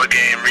to come to a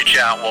game, reach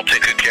out. We'll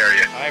take good care of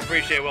you. I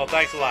appreciate it, Will.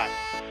 Thanks a lot.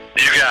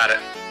 You got it.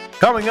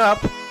 Coming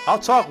up, I'll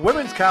talk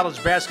women's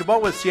college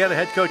basketball with Siena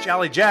head coach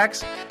Allie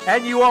Jacks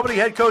and UAlbany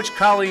head coach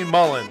Colleen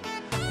Mullen.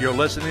 You're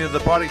listening to the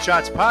Parting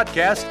Shots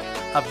podcast,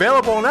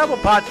 available on Apple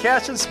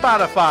Podcasts and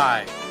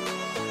Spotify.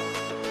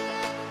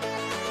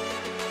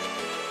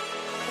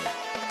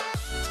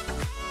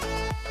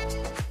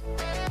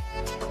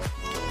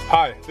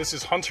 Hi, this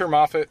is Hunter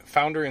Moffat,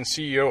 founder and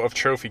CEO of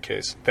Trophy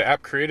Case, the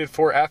app created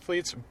for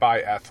athletes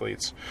by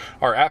athletes.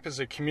 Our app is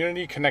a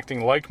community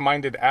connecting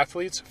like-minded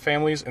athletes,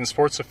 families, and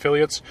sports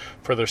affiliates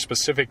for their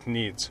specific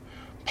needs.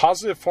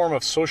 Positive form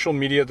of social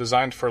media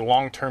designed for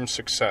long-term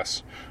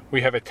success.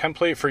 We have a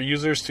template for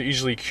users to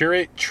easily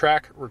curate,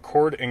 track,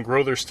 record, and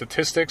grow their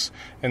statistics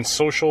and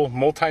social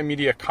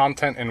multimedia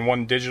content in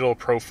one digital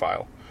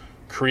profile.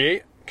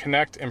 Create,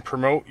 connect, and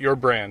promote your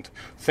brand.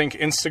 Think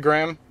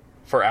Instagram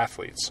for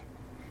athletes.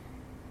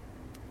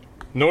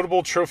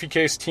 Notable Trophy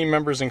Case team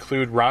members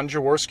include Ron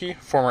Jaworski,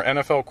 former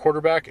NFL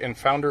quarterback and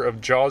founder of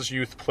Jaws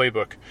Youth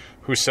Playbook,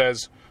 who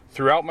says,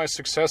 "Throughout my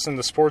success in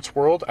the sports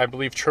world, I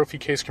believe Trophy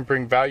Case can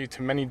bring value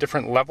to many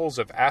different levels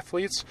of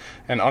athletes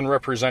and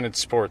unrepresented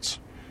sports.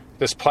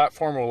 This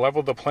platform will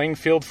level the playing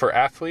field for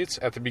athletes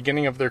at the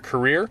beginning of their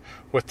career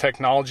with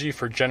technology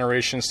for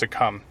generations to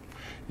come.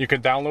 You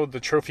can download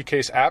the Trophy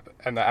Case app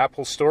in the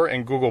Apple Store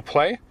and Google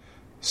Play.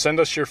 Send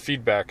us your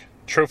feedback.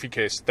 Trophy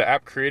Case, the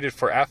app created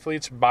for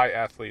athletes by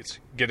athletes.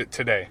 Get it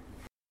today."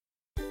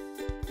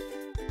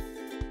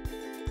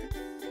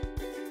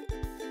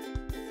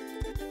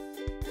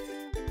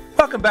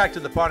 Welcome back to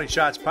the Parting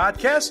Shots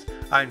podcast.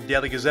 I'm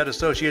Daily Gazette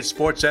Associate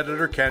Sports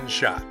Editor Ken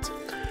Schott.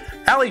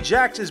 Allie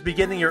Jacks is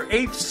beginning her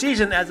 8th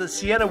season as a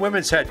Siena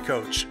women's head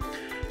coach.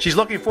 She's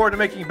looking forward to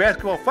making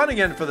basketball fun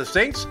again for the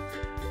Saints,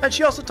 and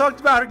she also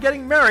talked about her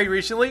getting married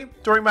recently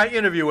during my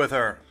interview with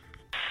her.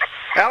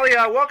 Allie,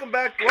 welcome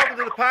back. Welcome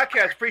to the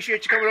podcast.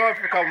 Appreciate you coming on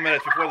for a couple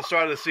minutes before the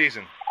start of the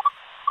season.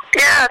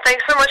 Yeah,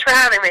 thanks so much for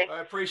having me. I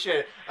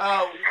appreciate it.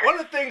 One of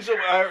the things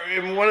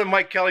in one of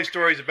Mike Kelly's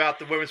stories about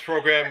the women's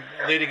program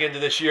leading into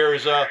this year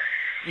is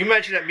you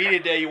mentioned at Media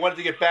Day you wanted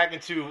to get back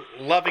into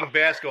loving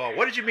basketball.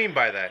 What did you mean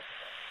by that?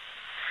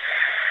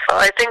 Well,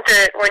 I think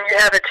that when you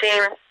have a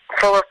team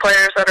full of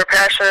players that are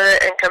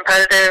passionate and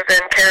competitive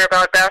and care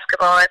about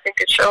basketball, I think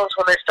it shows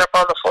when they step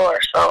on the floor.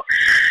 So,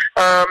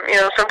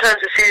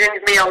 sometimes the season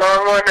can be a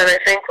long one, and I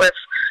think with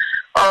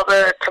all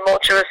the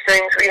tumultuous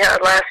things we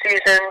had last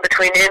season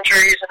between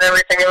injuries and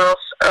everything else,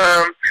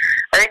 I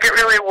think it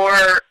really wore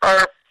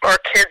our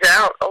kids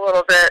out a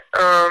little bit.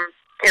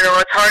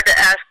 It's hard to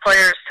ask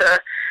players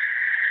to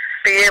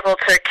be able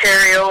to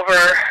carry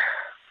over,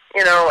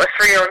 a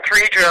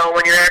 3-on-3 drill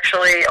when you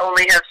actually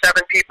only have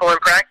 7 people in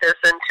practice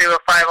into a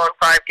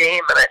 5-on-5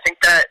 game. And I think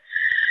that,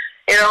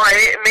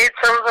 it made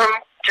some of them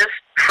just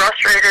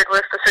frustrated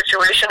with the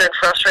situation and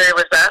frustrated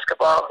with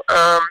basketball.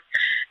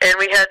 And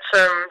we had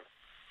some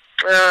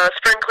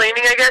spring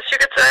cleaning, I guess you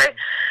could say,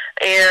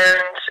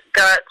 and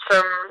got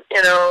some,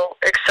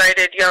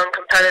 excited young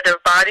competitive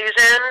bodies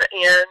in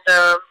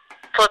and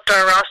flipped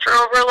our roster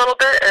over a little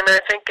bit. And I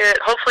think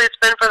hopefully it's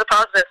been for the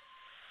positive.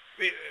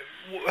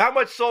 How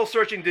much soul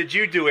searching did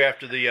you do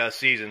after the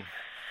season?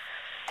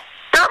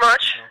 Not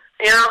much.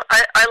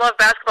 I love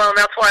basketball, and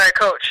that's why I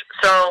coach.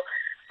 So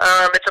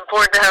it's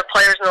important to have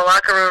players in the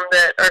locker room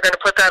that are going to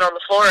put that on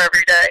the floor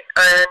every day.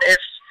 And if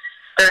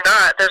they're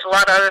not, there's a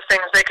lot of other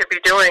things they could be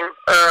doing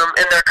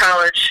in their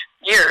college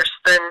years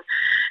than,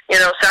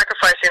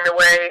 sacrificing the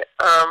way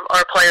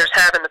our players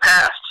have in the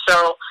past.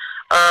 So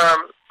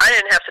I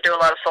didn't have to do a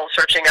lot of soul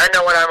searching. I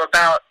know what I'm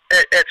about.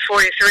 At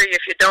 43,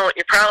 if you don't,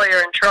 you probably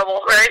are in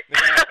trouble, right?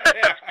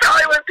 Yeah.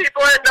 Probably when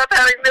people end up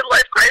having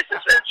midlife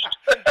crises.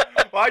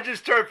 Well, I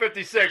just turned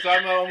 56.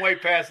 I'm way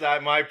past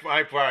that. My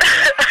part.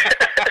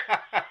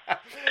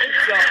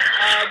 So,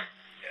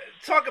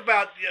 talk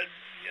about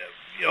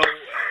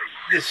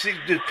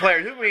the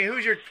player.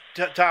 Who's your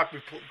top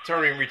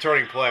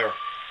returning player?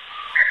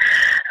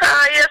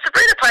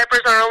 Sabrina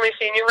Piper's our only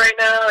senior right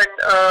now,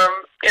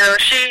 and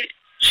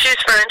she's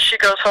French. She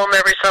goes home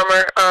every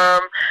summer,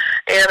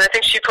 and I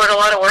think she put a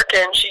lot of work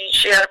in.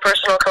 She had a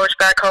personal coach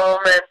back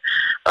home, and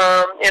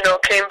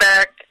came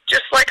back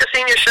just like a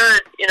senior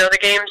should. The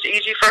game's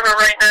easy for her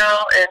right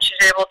now, and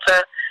she's able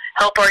to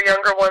help our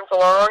younger ones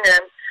along.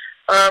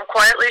 And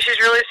quietly, she's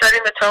really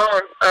setting the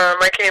tone.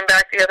 I came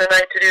back the other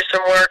night to do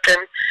some work,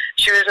 and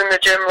she was in the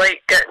gym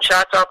late getting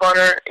shots up on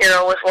her,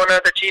 with one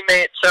other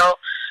teammate. So,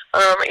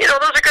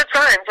 those are good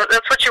signs.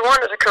 That's what you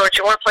want as a coach.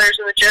 You want players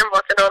in the gym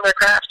working on their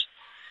craft.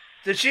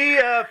 Did she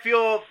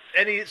feel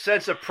any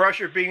sense of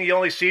pressure being the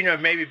only senior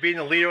and maybe being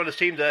the leader on this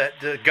team to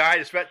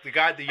guide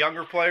the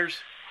younger players?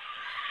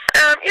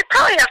 You'd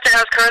probably have to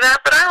ask her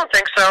that, but I don't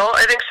think so.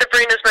 I think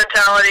Sabrina's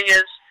mentality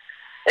is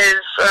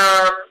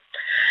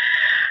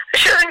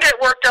she doesn't get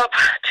worked up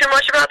too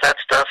much about that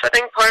stuff. I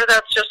think part of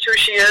that's just who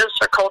she is,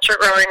 her culture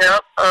growing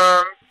up.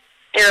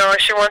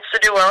 She wants to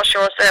do well, she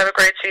wants to have a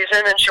great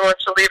season, and she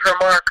wants to leave her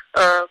mark.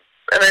 And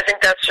I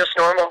think that's just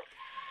normal.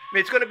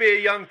 It's going to be a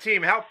young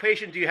team. How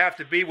patient do you have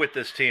to be with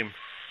this team?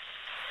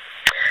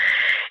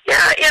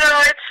 Yeah,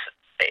 it's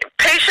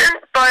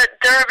patient, but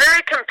they're a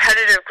very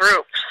competitive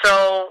group.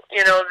 So,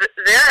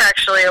 they're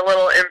actually a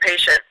little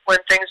impatient when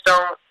things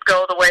don't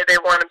go the way they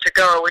want them to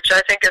go, which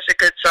I think is a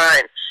good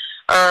sign.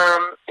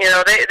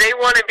 They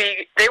want to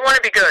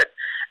be good,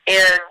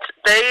 and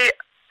they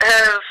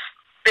have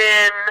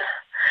been,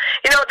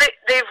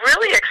 they've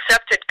really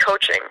accepted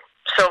coaching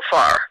so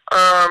far.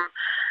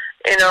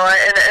 And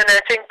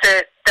I think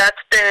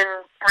that's been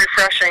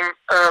refreshing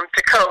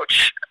to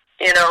coach.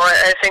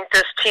 I think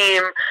this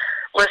team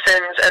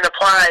listens and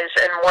applies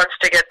and wants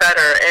to get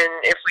better. And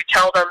if we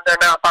tell them they're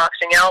not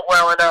boxing out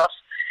well enough,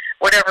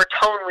 whatever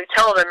tone we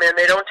tell them in,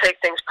 they don't take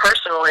things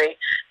personally.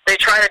 They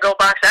try to go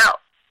box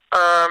out.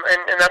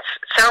 And that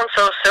sounds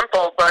so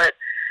simple, but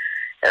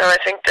I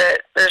think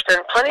that there's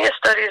been plenty of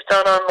studies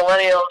done on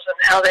millennials and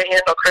how they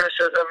handle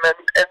criticism.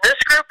 And this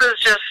group is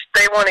just,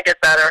 they want to get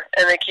better,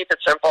 and they keep it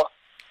simple.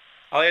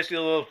 I'll ask you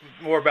a little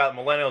more about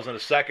millennials in a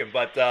second,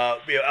 but I'm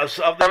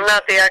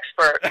not the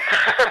expert.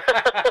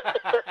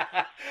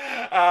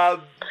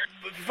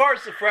 As far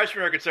as the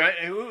freshmen are concerned,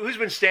 who's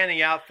been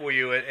standing out for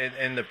you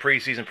in the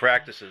preseason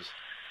practices?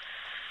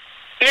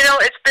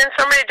 It's been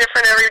somebody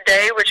different every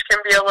day, which can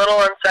be a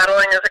little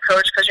unsettling as a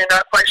coach because you're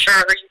not quite sure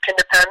who you can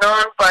depend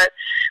on. But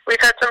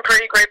we've had some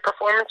pretty great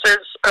performances,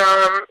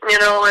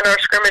 in our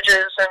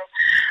scrimmages,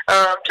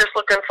 and just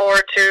looking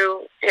forward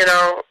to,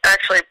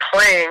 actually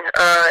playing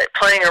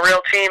a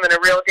real team in a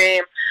real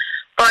game.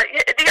 But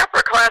the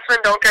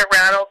upperclassmen don't get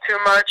rattled too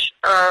much.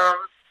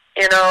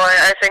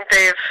 I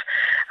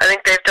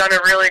think they've done a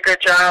really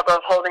good job of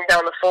holding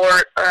down the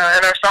fort,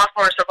 and our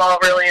sophomores have all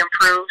really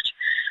improved.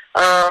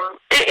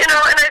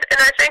 And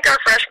I think our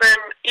freshmen,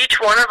 each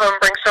one of them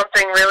brings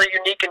something really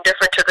unique and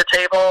different to the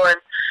table. And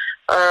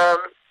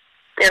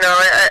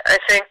I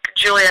think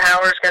Julia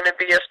Howard's going to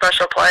be a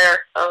special player.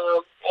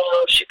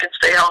 She can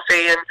stay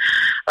healthy, and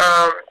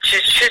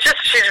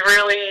she's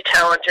really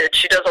talented.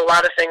 She does a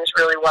lot of things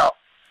really well.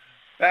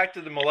 Back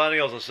to the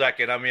millennials a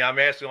second. I mean, I'm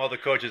asking all the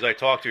coaches I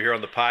talk to here on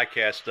the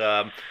podcast.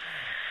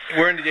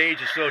 We're in the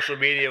age of social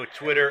media with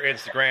Twitter,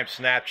 Instagram,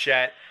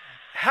 Snapchat.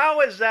 How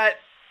has that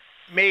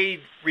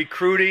made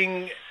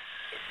recruiting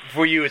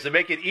for you? Does it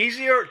make it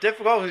easier or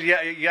difficult?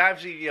 Because you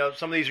obviously,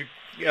 some of these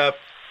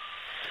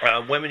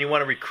women you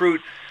want to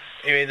recruit.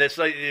 I mean, that's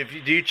like,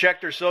 do you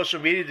check their social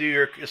media? Do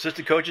your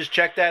assistant coaches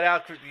check that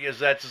out?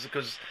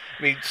 Because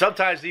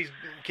sometimes these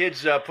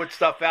kids put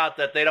stuff out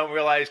that they don't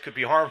realize could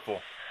be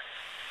harmful.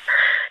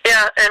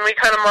 Yeah, and we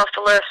cut them off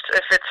the list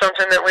if it's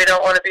something that we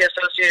don't want to be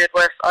associated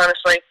with.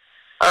 Honestly,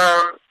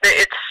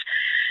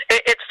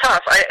 it's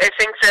tough. I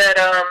think that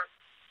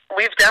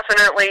we've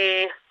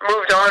definitely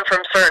moved on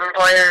from certain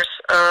players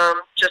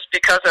just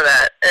because of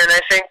that. And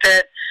I think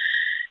that,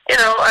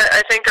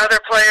 I think other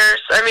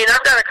players,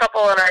 I've got a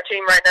couple on our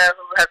team right now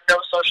who have no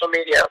social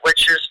media,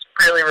 which is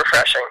really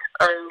refreshing.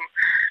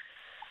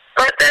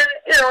 But then,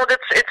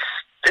 it's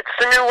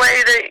the new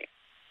way that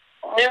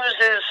news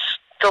is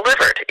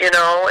delivered, and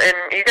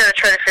you got to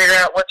try to figure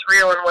out what's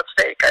real and what's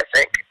fake, I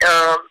think.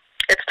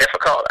 It's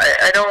difficult.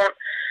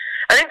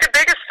 I think the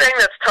biggest thing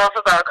that's tough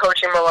about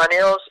coaching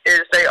millennials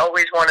is they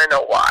always want to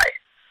know why.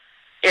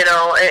 And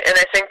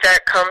I think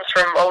that comes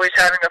from always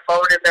having a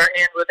phone in their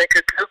hand where they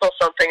could Google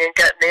something and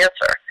get an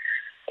answer.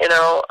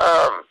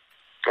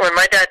 When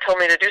my dad told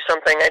me to do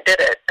something, I did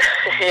it.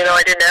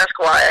 I didn't ask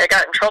why. I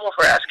got in trouble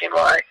for asking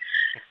why.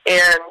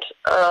 And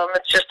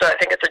it's just, I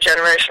think it's a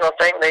generational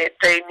thing.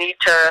 They need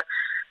to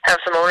have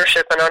some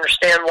ownership and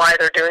understand why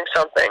they're doing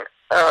something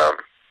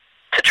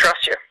to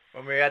trust you.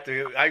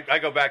 I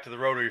go back to the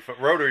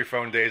rotary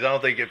phone days. I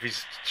don't think if you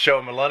show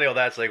a millennial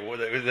that's like what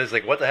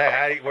the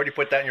heck? Where do you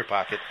put that in your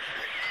pocket?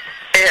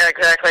 Yeah,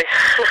 exactly.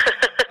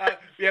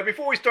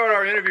 Before we start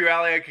our interview,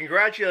 Allie, I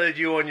congratulated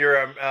you on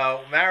your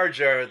marriage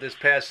this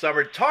past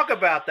summer. Talk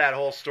about that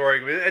whole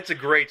story. It's a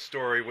great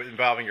story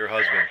involving your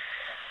husband.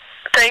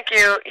 Thank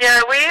you.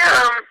 Yeah,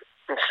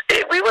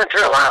 we went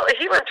through a lot.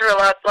 He went through a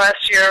lot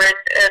last year,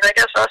 and I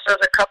guess us as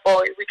a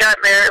couple, we got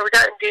married. We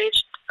got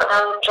engaged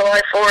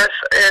July 4th,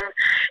 and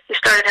he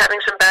started having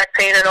some back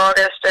pain in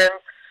August, and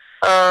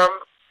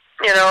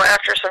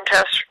after some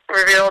tests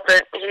revealed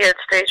that he had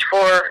stage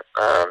 4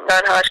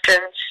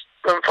 non-Hodgkin's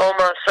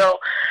lymphoma. So,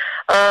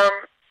 a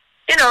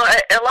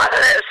lot of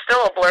that is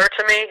still a blur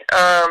to me,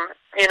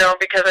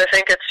 because I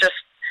think it's just,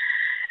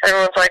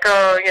 everyone's like,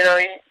 oh,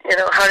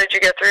 how did you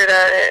get through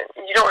that?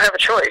 And you don't have a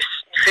choice.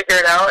 You figure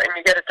it out and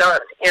you get it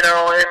done, and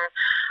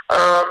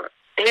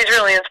he's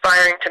really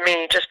inspiring to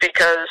me just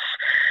because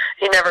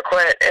he never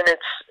quit, and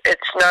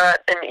it's not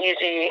an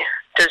easy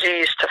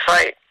disease to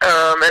fight,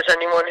 as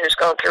anyone who's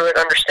gone through it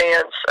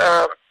understands.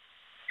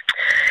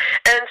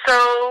 And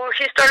so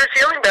he started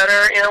feeling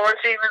better. Once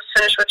he was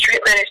finished with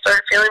treatment, he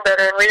started feeling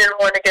better, and he didn't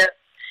want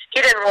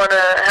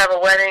to have a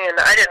wedding, and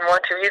I didn't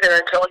want to either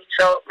until he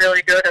felt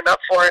really good and up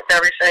for it and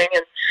everything.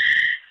 And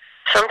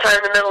sometime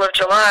in the middle of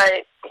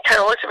July, he kind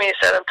of looked at me and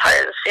said, I'm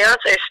tired of the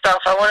fiancé stuff.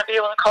 I want to be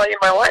able to call you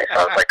my wife.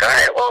 I was like, all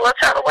right, well,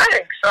 let's have a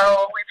wedding.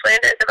 So we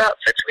planned it in about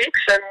 6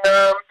 weeks, and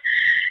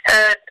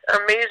had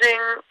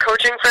amazing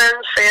coaching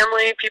friends,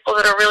 family, people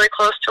that are really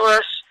close to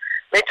us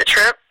make the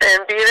trip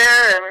and be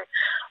there. And,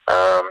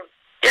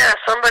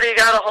 somebody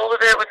got a hold of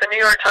it with the New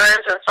York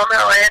Times, and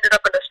somehow I ended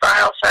up in the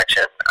style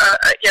section.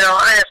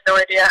 I have no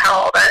idea how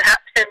all that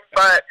happened,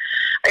 but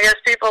I guess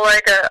people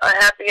like a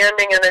happy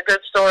ending and a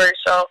good story.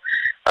 So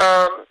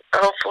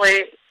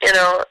hopefully,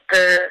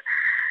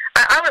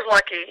 I was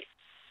lucky.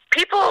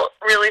 People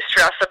really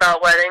stress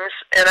about weddings,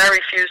 and I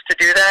refused to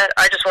do that.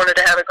 I just wanted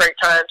to have a great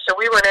time. So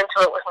we went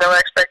into it with no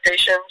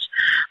expectations,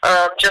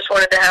 just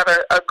wanted to have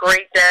a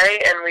great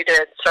day, and we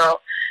did.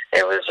 So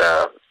it was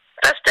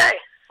best day.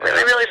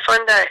 Really, really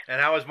fun day.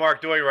 And how is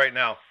Mark doing right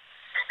now?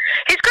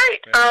 He's great.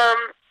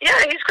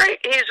 He's great.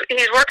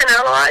 He's working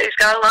out a lot. He's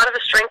got a lot of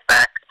his strength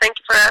back. Thank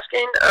you for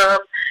asking.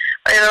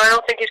 I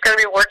don't think he's going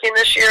to be working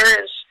this year.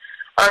 His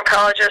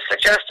oncologist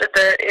suggested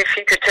that if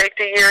he could take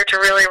the year to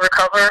really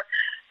recover,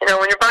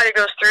 when your body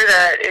goes through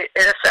that, it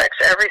affects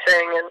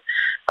everything. And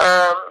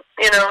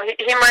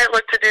he might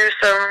look to do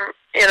some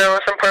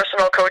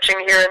personal coaching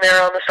here and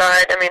there on the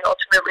side. I mean,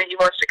 ultimately, he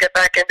wants to get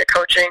back into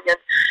coaching, and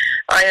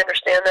I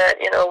understand that.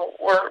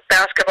 We're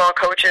basketball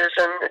coaches,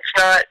 and it's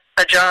not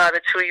a job;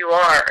 it's who you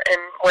are.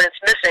 And when it's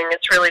missing,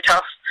 it's really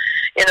tough.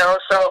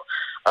 So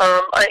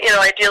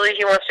ideally,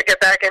 he wants to get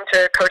back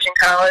into coaching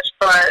college,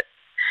 but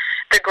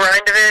the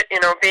grind of it,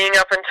 being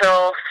up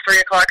until 3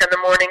 o'clock in the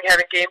morning,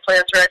 having game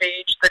plans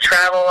ready, the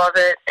travel of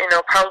it,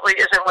 probably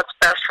isn't what's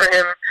best for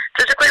him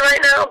physically right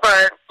now.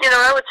 But,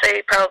 I would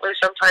say probably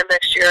sometime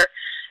next year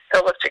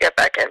he'll look to get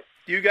back in.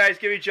 Do you guys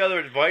give each other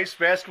advice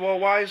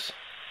basketball-wise?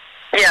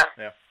 Yeah.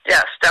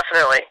 Yes,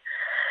 definitely.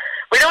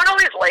 We don't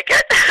always like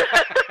it.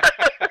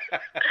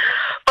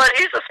 But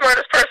he's the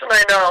smartest person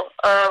I know.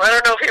 I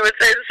don't know if he would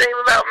say the same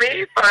about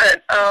me,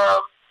 but,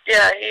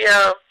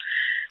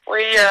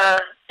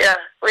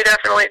 we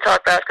definitely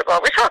talk basketball.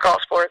 We talk all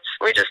sports.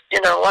 We just,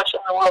 watching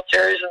the World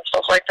Series and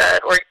stuff like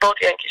that. We're both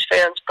Yankees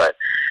fans, but,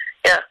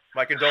 yeah.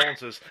 My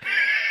condolences.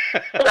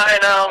 I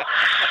know.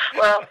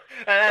 Well,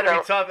 that had to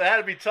be tough. It had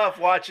to be tough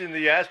watching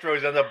the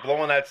Astros end up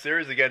blowing that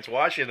series against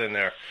Washington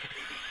there.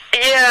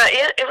 Yeah,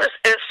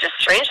 it's just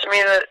strange to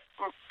me that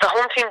the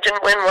home team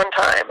didn't win one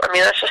time. I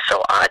mean, that's just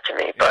so odd to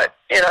me. But,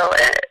 it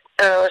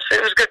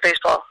was good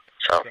baseball.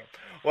 So. Okay.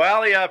 Well,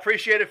 Ali, I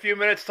appreciate a few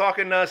minutes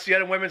talking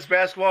Siena women's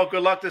basketball.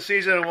 Good luck this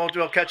season, and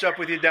we'll catch up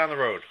with you down the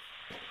road.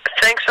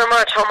 Thanks so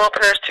much. Home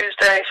opener is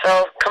Tuesday,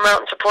 so come out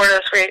and support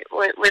us.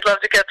 We'd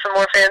love to get some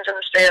more fans in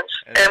the stands.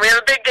 And we have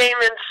a big game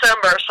in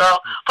December, so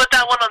put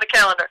that one on the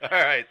calendar. All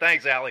right.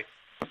 Thanks, Ali.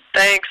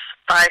 Thanks.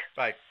 Bye.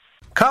 Bye.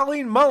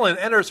 Colleen Mullen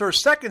enters her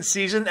second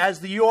season as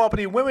the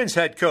UAlbany women's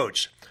head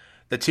coach.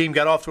 The team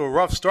got off to a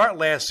rough start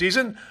last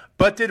season,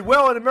 but did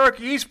well in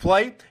America East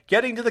play,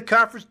 getting to the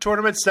conference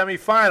tournament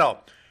semifinal.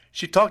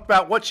 She talked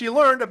about what she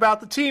learned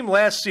about the team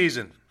last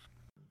season.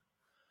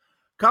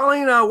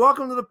 Colleen,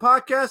 welcome to the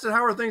podcast, and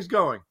how are things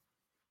going?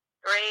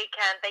 Great,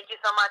 Ken. Thank you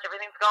so much.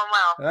 Everything's going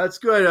well. That's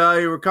good.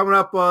 You were coming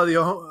up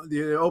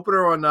the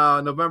opener on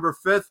November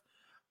 5th.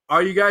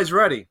 Are you guys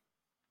ready?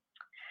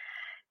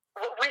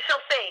 We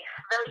shall see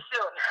very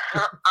soon.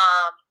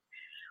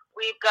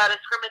 We've got a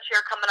scrimmage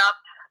here coming up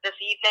this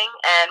evening,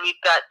 and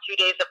we've got 2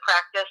 days of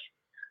practice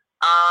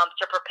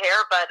to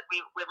prepare, but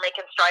we're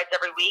making strides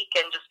every week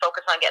and just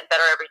focus on getting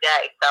better every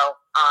day. So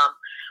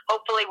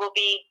hopefully we'll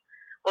be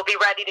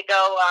ready to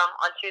go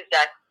on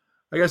Tuesday.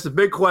 I guess the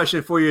big question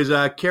for you is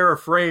Kara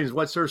Frames.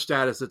 What's her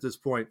status at this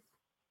point?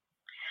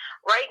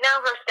 Right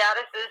now, her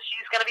status is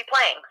she's going to be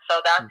playing, so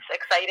that's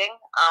exciting.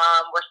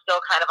 We're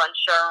still kind of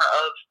unsure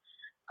of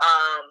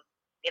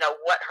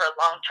what her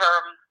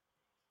long-term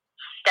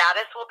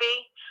status will be,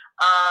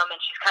 and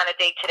she's kind of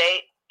day to day.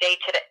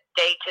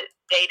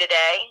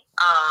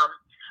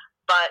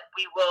 But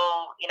we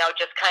will,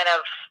 just kind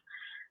of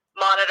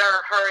monitor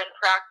her in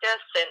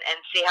practice and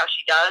see how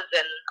she does.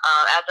 And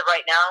as of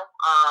right now,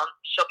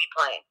 she'll be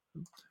playing.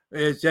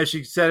 Has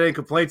she said any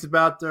complaints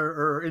about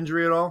her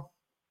injury at all?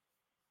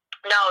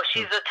 No,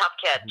 she's a tough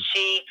kid.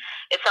 She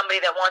is somebody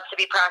that wants to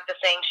be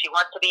practicing. She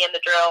wants to be in the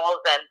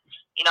drills. And,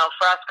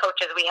 for us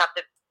coaches, we have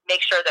to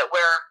make sure that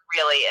we're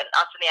really, and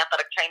us and the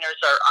athletic trainers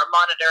are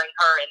monitoring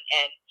her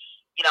and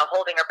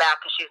holding her back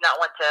because she's not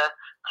one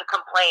to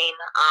complain.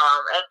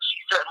 And she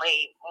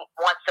certainly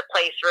wants to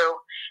play through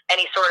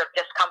any sort of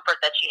discomfort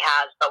that she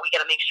has. But we got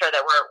to make sure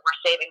that we're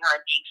saving her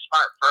and being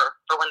smart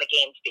for when the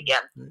games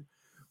begin.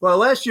 Well,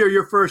 last year,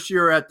 your first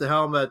year at the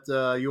helm at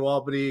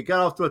UAlbany, you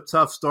got off to a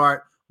tough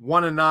start,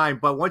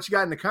 1-9. But once you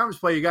got into conference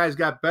play, you guys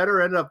got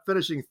better, ended up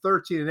finishing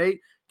 13-8,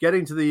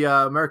 getting to the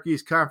America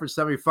East Conference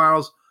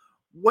semifinals.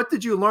 What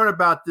did you learn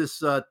about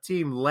this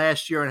team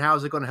last year, and how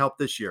is it going to help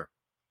this year?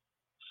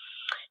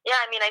 Yeah,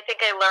 I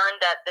think I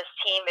learned that this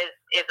team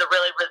is a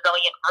really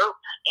resilient group,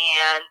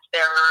 and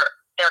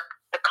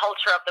the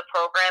culture of the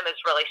program is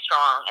really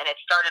strong. And it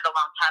started a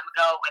long time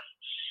ago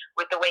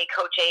with the way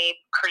Coach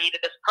Abe created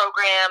this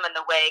program and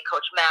the way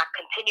Coach Mack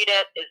continued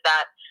it, is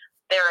that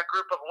they're a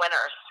group of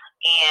winners.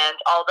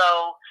 And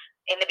although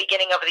in the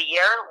beginning of the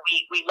year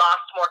we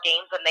lost more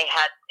games than they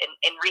had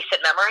in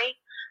recent memory,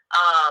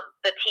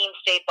 the team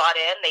stayed bought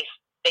in.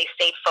 They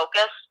stayed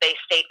focused. They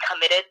stayed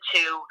committed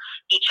to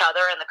each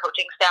other and the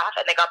coaching staff,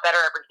 and they got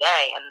better every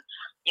day. And,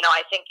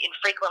 I think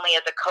infrequently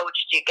as a coach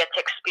do you get to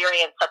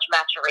experience such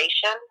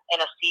maturation in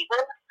a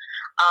season,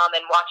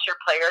 and watch your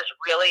players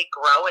really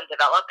grow and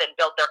develop and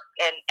build their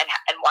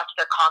and watch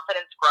their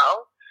confidence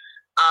grow.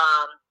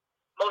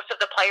 Most of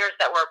the players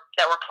that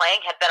were playing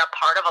had been a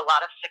part of a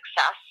lot of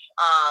success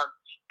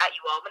at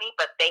UAlbany,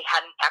 but they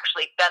hadn't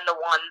actually been the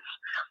ones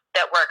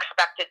that were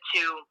expected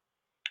to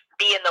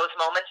be in those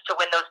moments to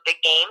win those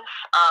big games,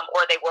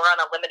 or they were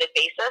on a limited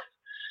basis.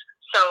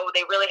 So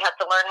they really had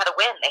to learn how to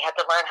win. They had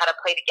to learn how to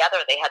play together.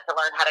 They had to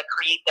learn how to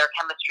create their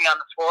chemistry on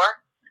the floor,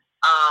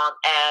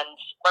 and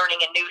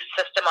learning a new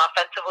system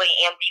offensively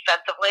and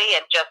defensively,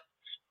 and just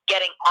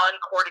getting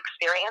on-court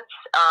experience.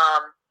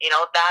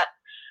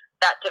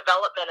 That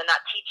development and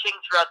that teaching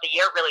throughout the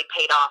year really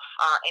paid off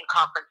in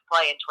conference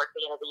play and towards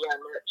the end of the year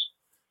in March.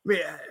 I mean,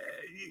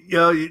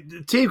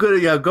 the team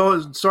could have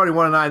starting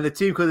 1-9. The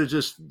team could have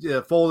just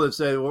folded and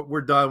said,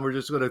 "We're done. We're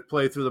just going to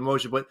play through the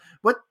motion." But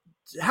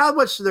how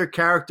much of their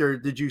character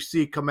did you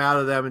see come out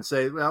of them and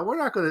say, "Well, we're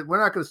not going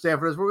to stand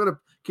for this. We're going to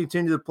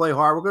continue to play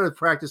hard. We're going to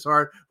practice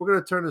hard. We're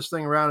going to turn this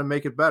thing around and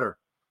make it better."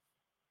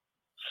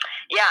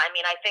 Yeah, I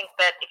mean, I think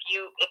that if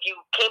you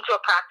came to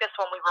a practice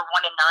when we were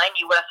 1-9,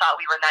 you would have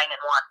thought we were 9-1.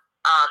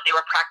 They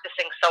were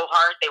practicing so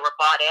hard, they were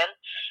bought in,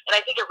 and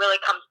I think it really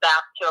comes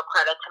back to a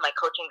credit to my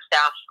coaching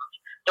staff,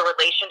 the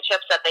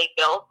relationships that they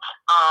built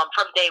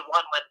from day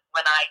one.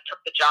 When I took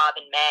the job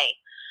in May,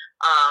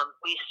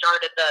 we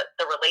started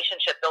the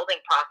relationship building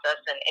process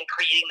and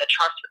creating the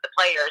trust with the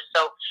players.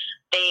 So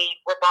they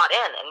were bought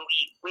in, and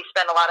we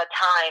spent a lot of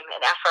time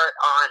and effort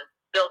on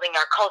building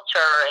our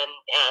culture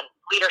and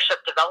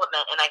leadership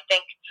development. And I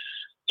think,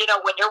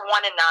 when you're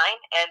 1-9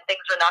 and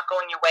things are not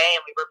going your way,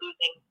 and we were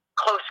losing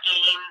close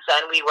games,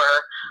 and we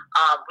would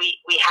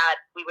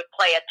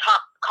play a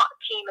top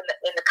team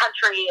in the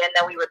country, and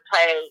then we would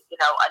play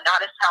a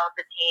not as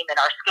talented team,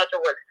 and our schedule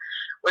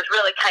was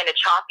really kind of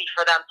choppy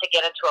for them to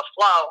get into a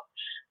flow.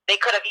 They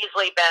could have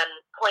easily been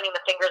pointing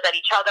the fingers at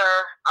each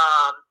other,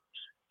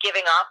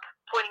 giving up,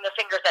 pointing the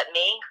fingers at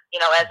me,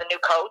 as a new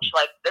coach,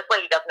 like, this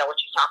lady doesn't know what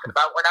she's talking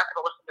about. We're not going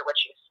to listen to what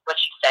she's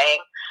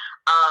saying.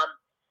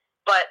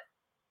 But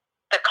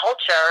the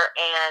culture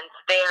and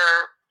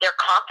their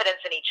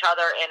confidence in each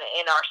other and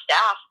in our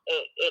staff,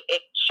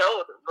 it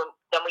showed.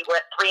 Then we were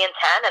at 3-10,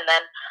 and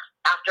then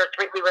after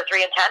we were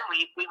 3-10,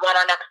 we won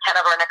our next 10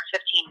 of our next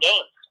 15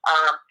 games.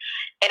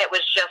 And it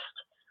was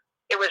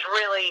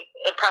really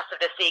impressive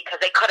to see, because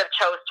they could have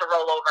chose to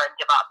roll over and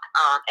give up,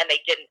 and they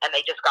didn't, and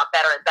they just got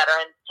better and better.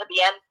 And to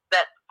the end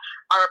that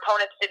our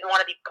opponents didn't want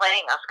to be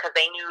playing us, because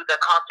they knew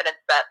the confidence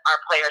that our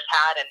players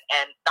had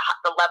and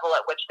the level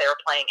at which they were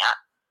playing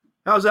at.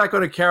 How's that going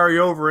to carry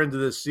over into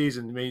this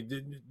season? I mean, do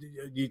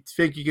you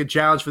think you can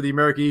challenge for the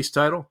American East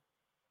title?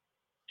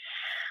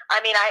 I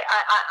mean,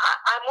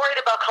 I'm worried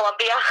about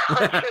Columbia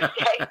on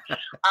Tuesday.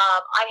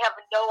 I have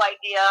no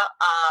idea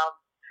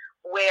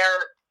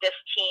where this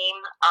team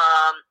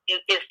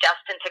is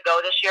destined to go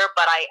this year,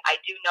 but I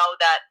do know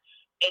that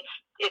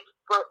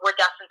we're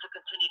destined to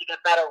continue to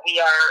get better.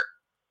 We are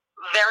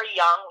very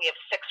young. We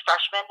have 6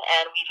 freshmen,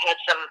 and we've had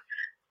some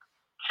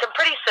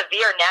pretty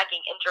severe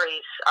nagging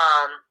injuries.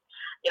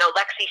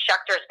 Lexi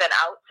Schechter's been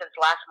out since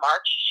last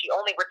March. She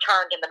only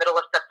returned in the middle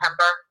of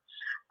September.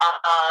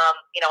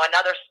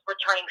 Another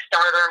returning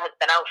starter has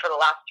been out for the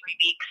last 3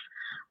 weeks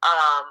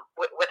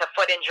with a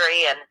foot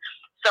injury, and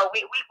so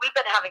we've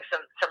been having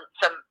some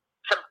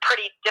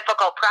pretty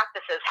difficult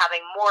practices, having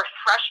more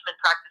freshmen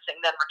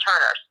practicing than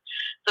returners.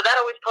 So that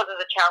always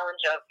poses a challenge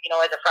of,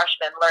 as a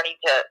freshman,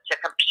 learning to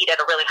compete at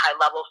a really high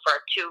level for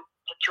a 2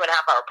 to 2.5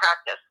 hour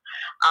practice.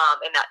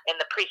 In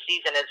the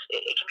preseason it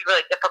can be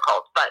really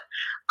difficult, but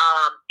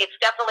it's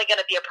definitely going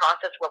to be a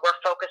process where we're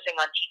focusing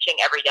on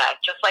teaching every day.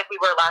 Just like we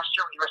were last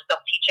year, we were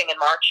still teaching in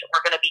March.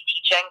 We're going to be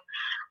teaching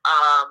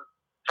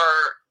for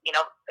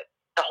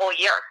the whole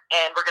year,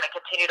 and we're going to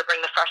continue to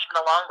bring the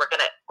freshmen along. We're going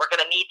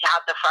to need to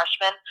have the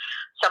freshmen.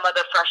 Some of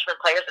the freshman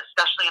players,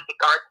 especially at the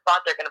guard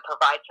spot, they're going to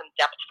provide some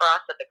depth for us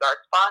at the guard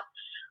spot.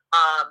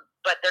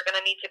 But they're going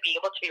to need to be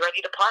able to be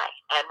ready to play,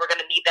 and we're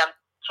going to need them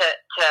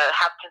to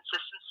have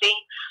consistency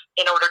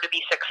in order to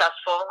be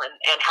successful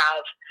and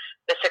have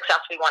the success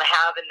we want to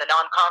have in the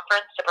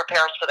non-conference to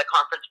prepare us for the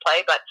conference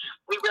play. But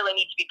we really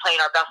need to be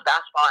playing our best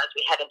basketball as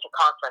we head into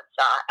conference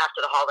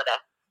after the holiday.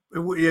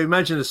 You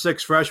mentioned the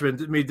 6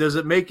 freshmen. I mean, does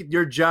it make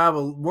your job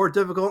more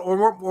difficult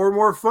or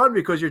more fun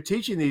because you're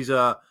teaching these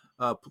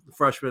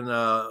freshmen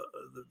the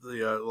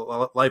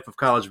life of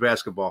college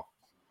basketball?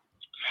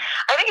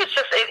 I think it's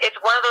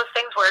one of those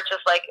things where it's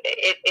just like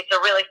it's a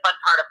really fun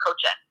part of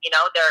coaching.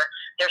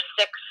 There's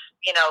 6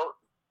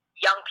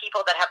 young people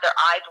that have their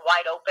eyes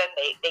wide open.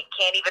 They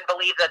can't even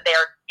believe that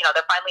they're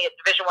finally a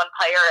Division I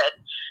player,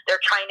 and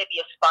they're trying to be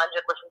a sponge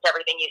and listen to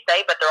everything you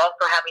say, but they're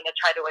also having to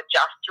try to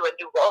adjust to a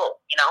new role.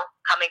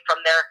 Coming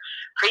from their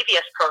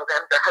previous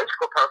programs, their high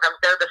school programs,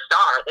 they're the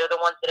star. They're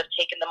the ones that have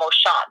taken the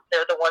most shots.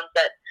 They're the ones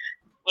that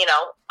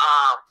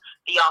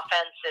the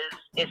offense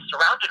is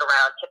surrounded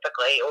around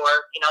typically,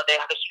 or they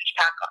have a huge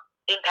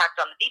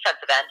impact on the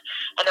defensive end,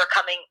 and they're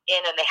coming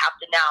in and they have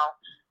to now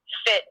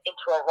fit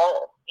into a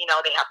role.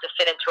 They have to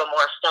fit into a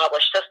more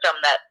established system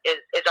that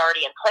is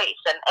already in place,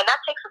 and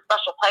that takes a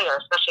special player,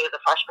 especially as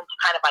a freshman, to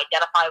kind of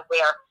identify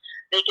where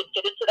they can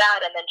fit into that,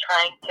 and then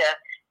trying to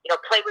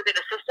play within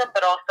the system,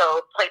 but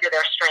also play to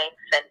their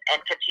strengths and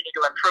continue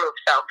to improve.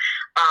 So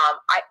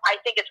I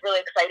think it's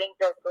really exciting.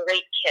 They're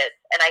great kids,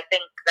 and I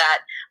think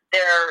that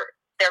they're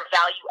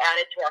value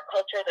added to our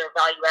culture. They're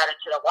value added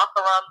to the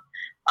locker room,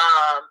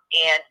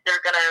 and they're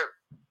going to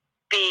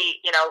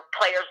be,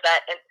 players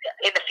that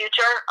in the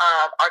future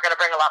are going to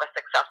bring a lot of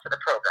success to the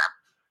program.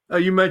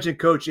 You mentioned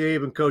Coach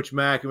Abe and Coach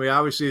Mack. I mean,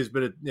 obviously, there's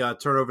been a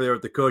turnover there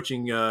with the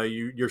coaching.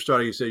 You're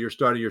starting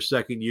your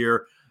second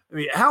year. I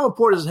mean, how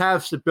important is it to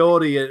have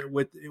stability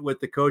with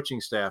the coaching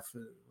staff?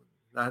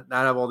 not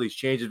have all these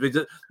changes. But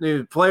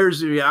the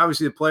players,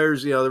 obviously the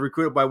players, they're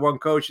recruited by one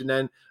coach and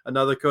then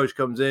another coach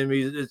comes in.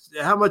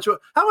 How much of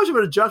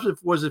an adjustment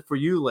was it for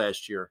you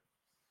last year?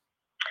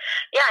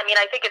 Yeah, I mean,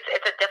 I think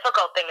it's a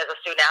difficult thing as a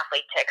student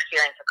athlete to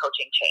experience a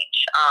coaching change.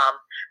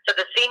 So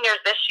the seniors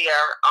this year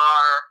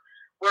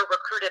were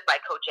recruited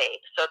by Coach Abe.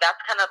 So that's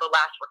kind of the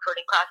last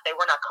recruiting class. They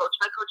were not coached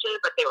by Coach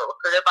Abe, but they were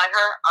recruited by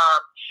her.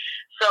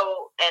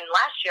 And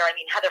last year, I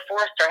mean, Heather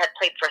Forrester had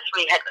played for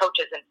 3 head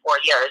coaches in 4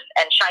 years,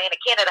 and Cheyenne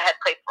Canada had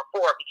played for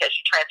 4 because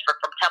she transferred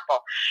from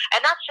Temple. And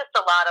that's just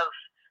a lot of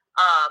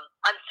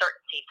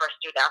uncertainty for a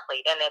student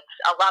athlete, and it's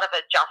a lot of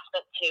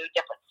adjustment to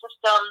different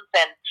systems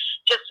and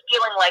just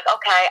feeling like,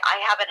 okay, I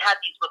haven't had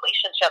these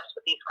relationships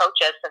with these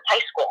coaches since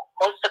high school.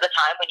 Most of the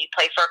time when you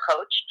play for a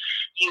coach,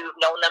 you've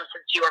known them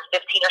since you were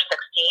 15 or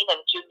 16 and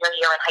junior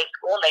year in high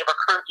school, and they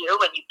recruit you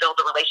and you build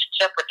a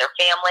relationship with their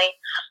family,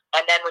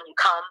 and then when you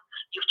come,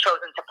 you've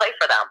chosen to play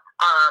for them.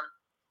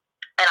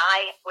 And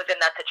I was in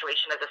that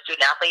situation as a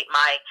student athlete.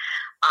 I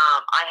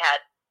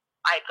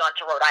had gone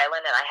to Rhode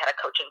Island and I had a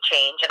coaching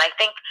change. And I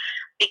think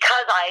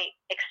because I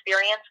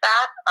experienced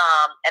that,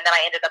 and then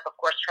I ended up, of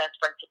course,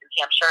 transferring to New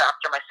Hampshire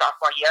after my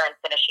sophomore year and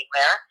finishing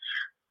there.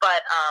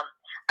 But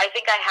I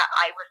think I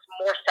was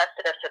more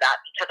sensitive to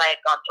that because I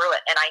had gone through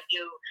it. And I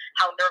knew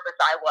how nervous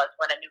I was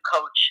when a new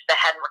coach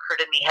that hadn't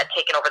recruited me had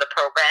taken over the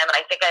program. And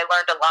I think I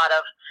learned a lot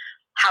of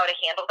how to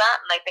handle that.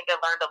 And I think I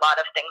learned a lot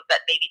of things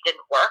that maybe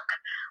didn't work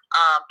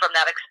from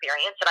that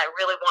experience. And I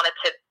really wanted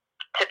to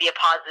be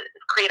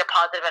create a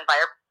positive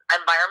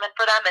environment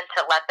for them and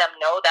to let them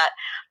know that,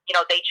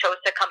 they chose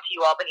to come to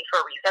UAlbany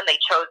for a reason. They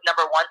chose,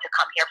 number one, to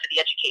come here for the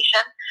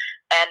education,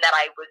 and that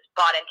I was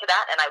bought into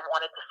that, and I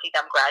wanted to see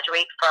them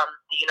graduate from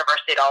the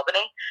University at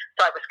Albany.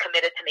 So I was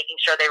committed to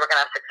making sure they were going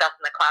to have success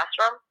in the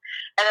classroom.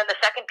 And then the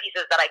second piece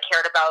is that I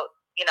cared about,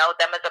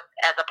 them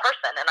as a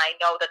person, and I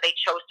know that they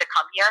chose to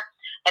come here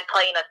and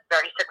play in a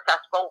very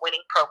successful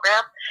winning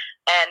program,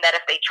 and that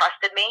if they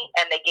trusted me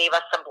and they gave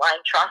us some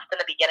blind trust in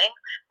the beginning,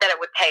 that it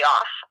would pay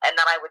off, and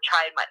that I would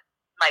try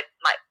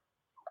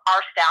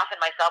our staff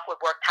and myself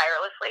would work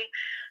tirelessly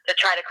to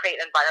try to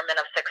create an environment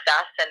of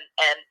success and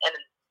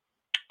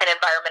an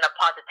environment of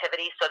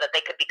positivity so that they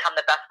could become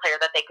the best player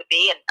that they could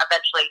be, and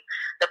eventually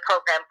the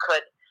program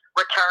could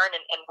return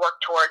and work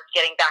towards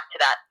getting back to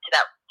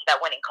that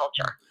winning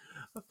culture.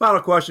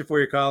 Final question for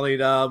you,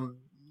 Colleen.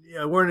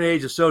 We're in an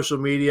age of social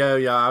media.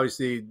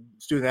 Obviously,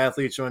 student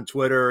athletes are on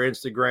Twitter,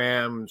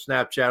 Instagram,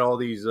 Snapchat, all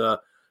these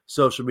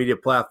social media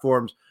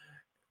platforms.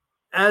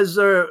 As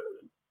a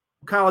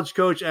college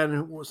coach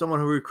and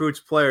someone who recruits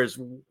players,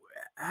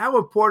 how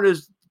important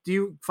do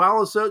you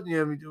follow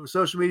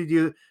social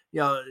media?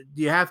 Do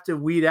you have to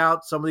weed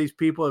out some of these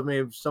people? I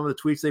mean, some of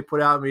the tweets they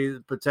put out,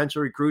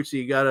 potential recruits,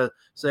 you got to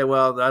say,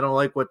 well, I don't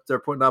like what they're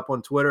putting up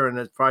on Twitter, and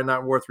it's probably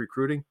not worth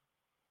recruiting.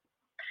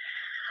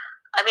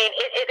 I mean,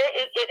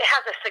 it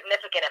has a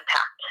significant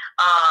impact.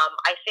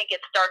 I think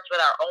it starts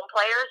with our own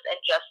players and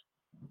just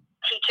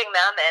teaching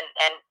them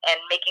and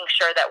making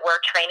sure that we're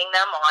training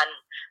them on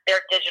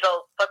their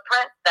digital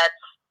footprint that's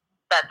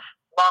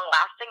long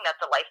lasting, that's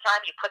a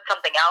lifetime. You put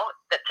something out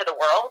to the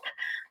world,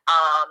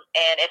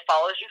 and it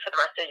follows you for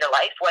the rest of your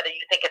life, whether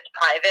you think it's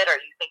private or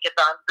you think it's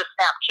on the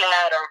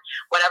Snapchat or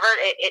whatever.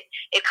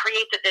 It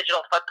creates a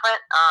digital footprint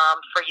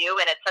for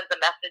you, and it sends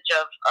a message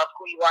of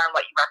who you are and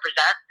what you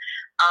represent.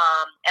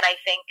 And I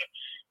think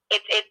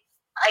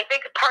I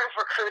think part of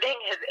recruiting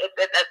is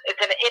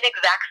it's an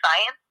inexact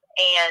science.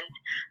 And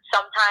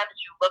sometimes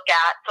you look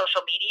at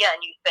social media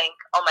and you think,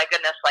 oh my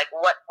goodness, like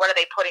what are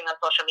they putting on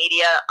social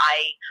media?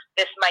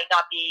 This might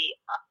not be,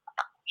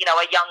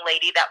 a young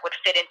lady that would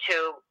fit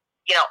into,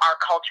 our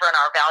culture and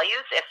our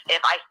values.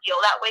 If I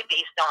feel that way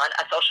based on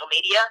a social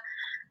media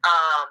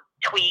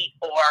tweet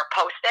or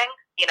posting,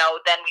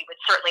 then we would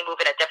certainly move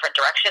in a different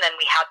direction, and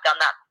we have done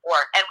that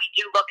before. And we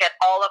do look at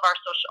all of our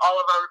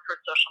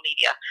recruits' social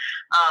media,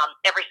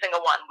 every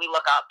single one we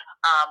look up.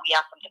 We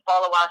ask them to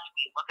follow us.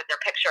 We look at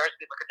their pictures.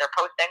 We look at their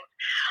postings.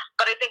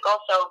 But I think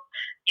also,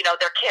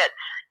 they're kids,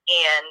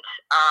 and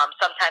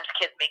sometimes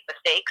kids make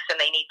mistakes, and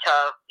they need to,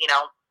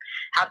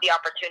 have the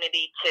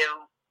opportunity to,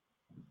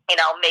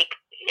 make.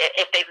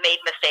 If they've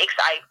made mistakes,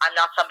 I'm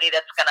not somebody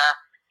that's gonna,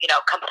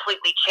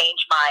 completely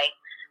change my,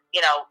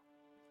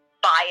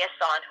 bias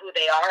on who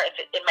they are.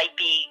 If it might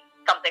be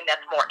something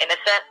that's more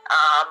innocent,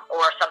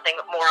 or something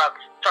more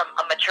from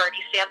a maturity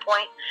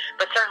standpoint,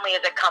 but certainly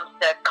as it comes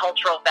to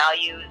cultural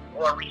values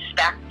or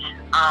respect,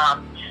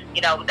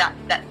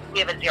 that we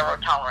have a zero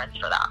tolerance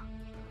for that.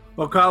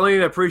 Well,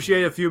 Colleen, I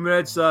appreciate a few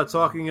minutes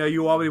talking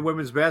UAlbany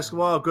women's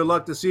basketball. Good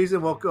luck this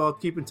season. We'll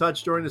keep in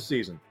touch during the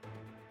season.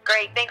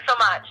 Great. Thanks so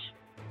much.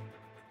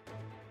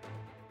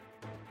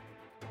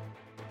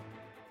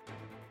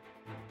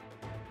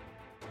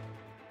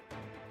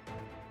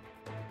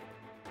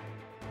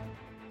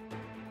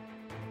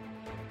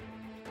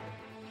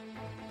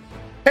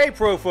 Hey,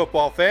 pro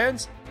football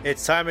fans.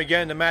 It's time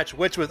again to match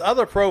wits with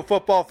other pro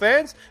football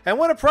fans and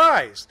win a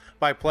prize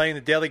by playing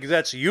the Daily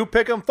Gazette's You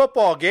Pick'em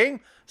football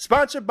game,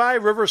 sponsored by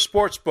River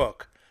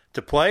Sportsbook.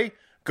 To play,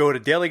 Go to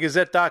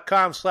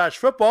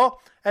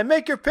dailygazette.com/football and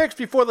make your picks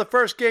before the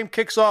first game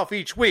kicks off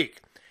each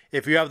week.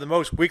 If you have the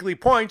most weekly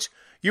points,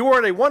 you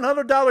earn a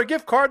 $100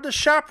 gift card to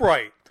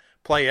ShopRite.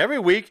 Play every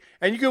week,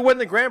 and you can win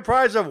the grand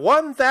prize of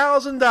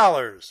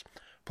 $1,000.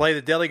 Play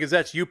the Daily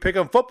Gazette's You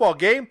Pick'em football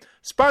game,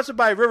 sponsored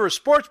by Rivers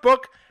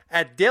Sportsbook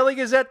at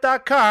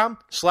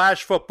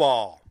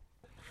dailygazette.com/football.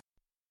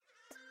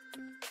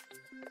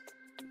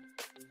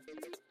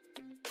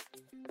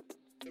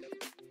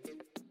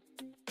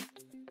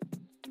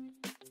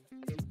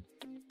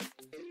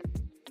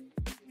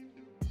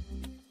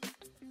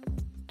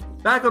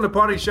 Back on the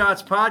Parting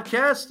Shots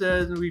podcast,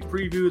 as we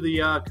preview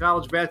the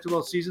college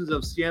basketball seasons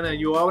of Siena and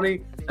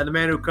UAlbany, and the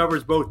man who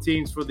covers both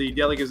teams for the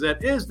Daily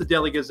Gazette is the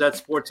Daily Gazette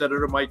sports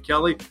editor, Mike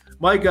Kelly.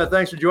 Mike,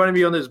 thanks for joining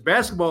me on this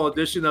basketball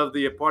edition of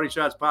the Parting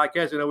Shots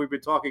podcast. I know we've been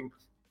talking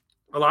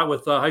a lot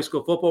with high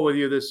school football with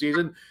you this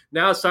season.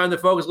 Now it's time to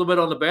focus a little bit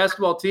on the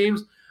basketball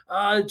teams.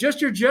 Just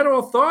your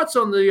general thoughts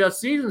on the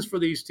seasons for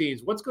these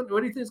teams. What do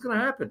you think is going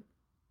to happen?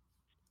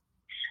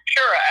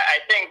 Sure.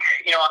 I think,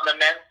 on the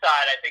men's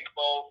side, I think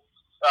both,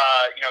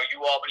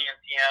 UAlbany and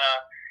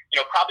Siena,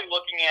 probably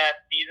looking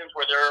at seasons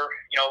where they're,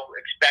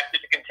 expected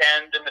to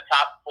contend in the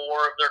top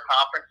four of their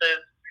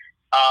conferences.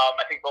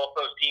 I think both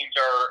those teams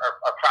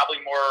are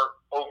probably more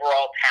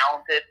overall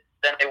talented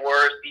than they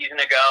were a season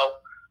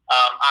ago.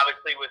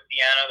 Obviously with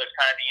Siena, there's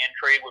kind of the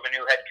intrigue with a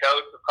new head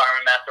coach, with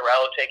Carmen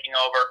Mazzarello taking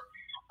over.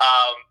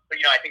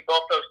 But I think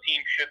both those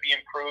teams should be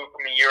improved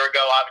from a year ago.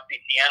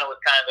 Obviously, Siena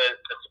was kind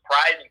of the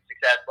surprising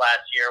success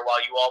last year,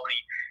 while UAlbany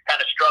kind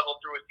of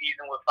struggled through a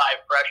season with 5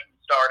 freshmen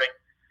starting.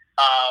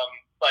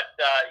 But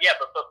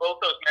both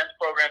those men's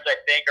programs, I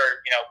think,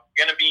 are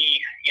going to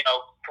be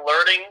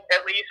flirting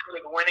at least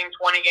with winning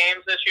 20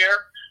 games this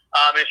year.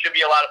 It should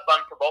be a lot of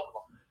fun for both of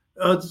them.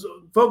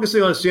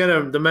 Focusing on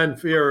Siena, the men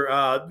here,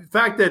 the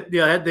fact that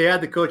they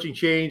had the coaching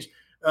change.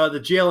 The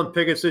Jalen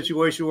Pickett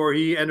situation where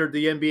he entered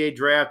the NBA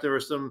draft, there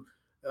was some,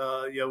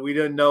 we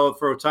didn't know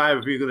for a time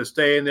if he was going to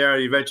stay in there.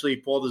 And eventually,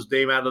 he pulled his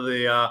name out of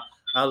the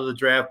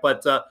draft.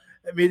 But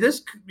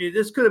this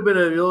could have been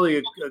a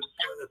really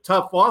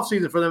tough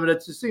offseason for them. And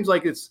it just seems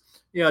like it's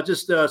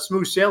just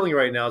smooth sailing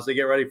right now as they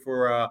get ready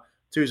for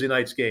Tuesday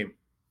night's game.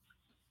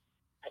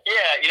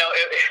 Yeah,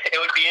 it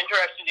would be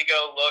interesting to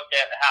go look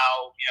at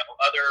how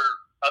other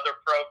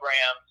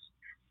programs,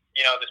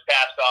 this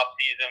past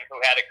offseason who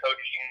had a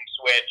coaching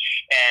switch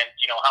and,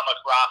 how much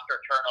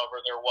roster turnover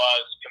there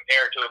was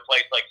compared to a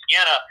place like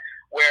Siena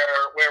where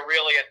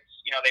really it's,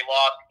 they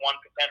lost one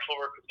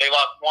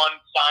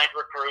signed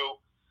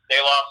recruit, they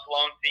lost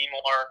Sloan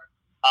Seymour,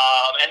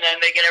 and then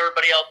they get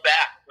everybody else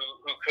back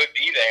who could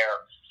be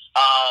there.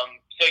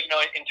 So,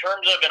 in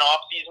terms of an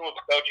offseason with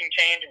a coaching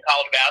change in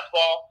college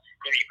basketball,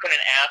 you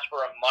couldn't ask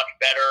for a much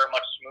better,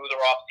 much smoother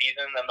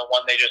offseason than the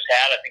one they just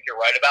had. I think you're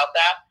right about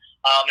that.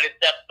 And it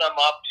sets them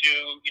up to,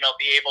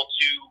 be able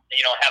to,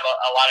 have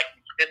a lot of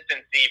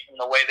consistency from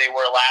the way they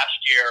were last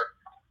year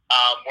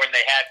when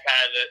they had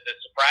kind of the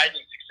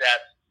surprising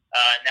success.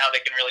 Now they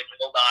can really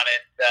build on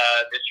it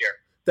this year.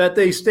 That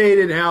they stayed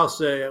in-house,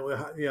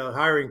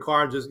 hiring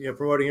Carnes,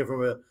 promoting him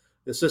from an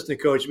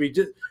assistant coach. I mean,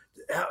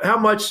 how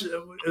much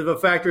of a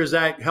factor is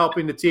that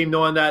helping the team,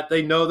 knowing that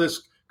they know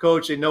this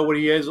coach, they know what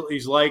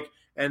he's like,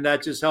 and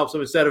that just helps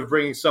them instead of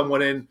bringing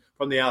someone in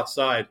from the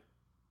outside?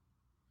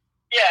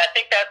 Yeah, I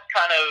think that's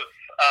kind of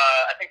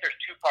I think there's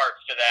two parts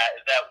to that.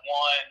 Is that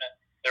one,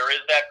 there is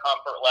that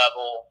comfort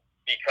level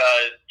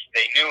because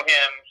they knew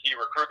him, he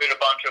recruited a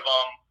bunch of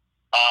them.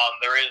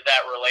 There is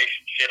that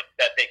relationship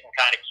that they can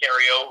kind of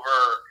carry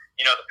over,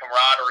 the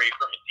camaraderie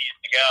from a season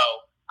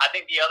ago. I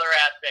think the other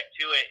aspect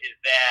to it is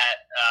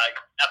that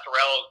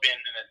Mazzarello has been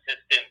an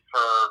assistant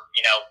for,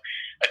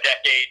 a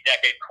decade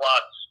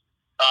plus,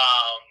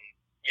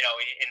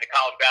 in the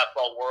college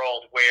basketball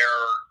world where,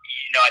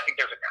 I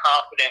think there's a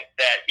confidence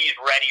that he's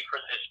ready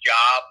for this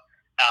job,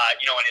 and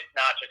it's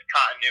not just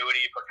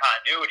continuity for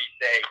continuity's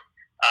sake.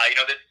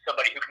 This is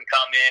somebody who can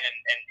come in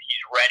and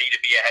he's ready to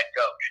be a head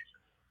coach.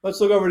 Let's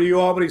look over to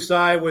UAlbany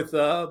side. With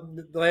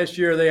last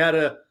year, they had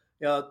a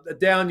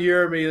down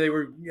year. I mean, they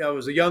were it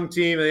was a young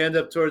team. They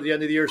ended up toward the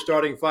end of the year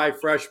starting 5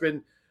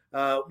 freshmen.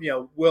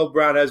 Will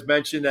Brown has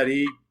mentioned that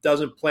he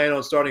doesn't plan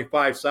on starting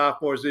 5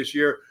 sophomores this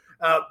year.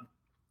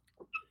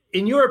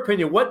 In your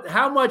opinion,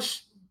 how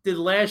much did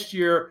last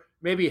year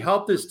maybe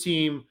help this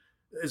team?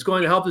 Is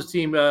going to help this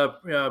team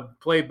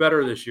play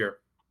better this year?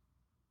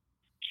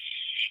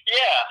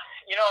 Yeah,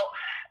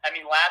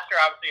 last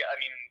year obviously,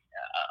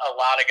 a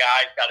lot of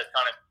guys got a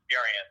ton of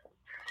experience,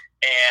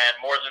 and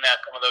more than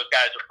that, some of those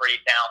guys are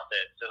pretty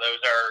talented. So those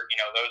are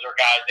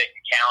guys they can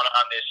count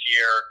on this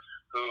year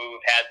who've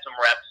had some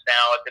reps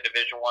now at the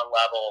Division I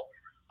level,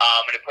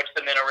 and it puts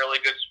them in a really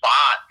good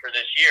spot for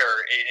this year.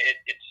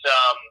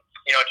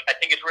 I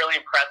think it's really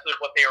impressive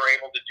what they were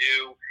able to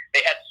do.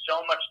 They had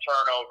so much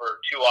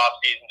turnover 2 off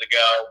seasons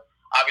ago.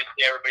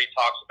 Obviously, everybody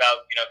talks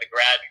about the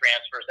grad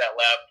transfers that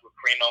left with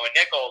Primo and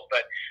Nichols,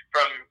 but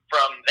from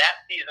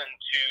that season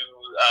to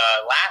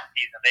last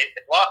season, they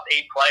lost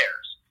 8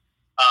 players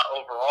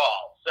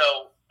overall.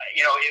 So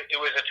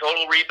it was a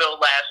total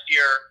rebuild last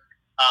year.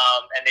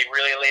 and they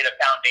really laid a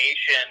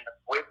foundation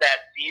with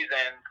that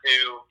season to,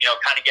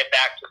 kind of get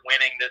back to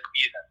winning this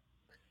season.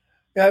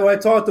 Yeah, when I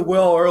talked to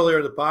Will earlier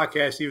in the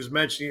podcast, he was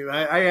mentioning,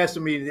 I asked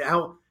him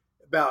how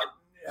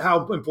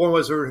important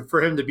was it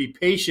for him to be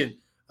patient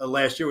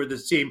last year with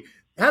this team.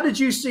 How did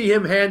you see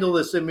him handle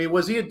this? I mean,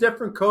 was he a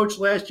different coach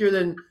last year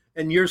than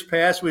in years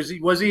past? Was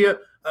he a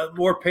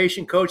more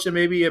patient coach than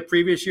maybe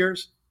previous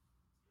years?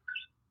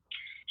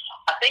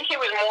 I think he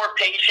was more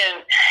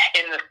patient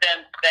in the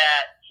sense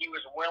that he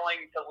was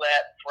willing to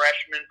let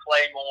freshmen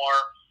play more.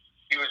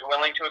 He was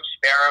willing to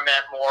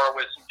experiment more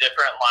with some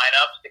different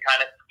lineups to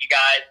kind of see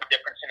guys in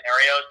different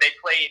scenarios. They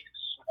played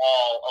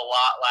small a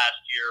lot last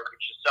year,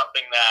 which is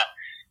something that,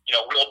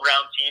 Will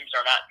Brown teams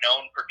are not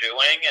known for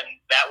doing. And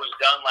that was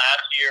done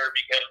last year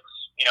because,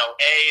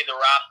 A, the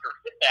roster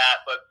fit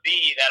that, but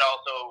B, that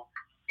also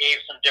gave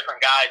some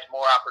different guys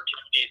more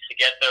opportunities to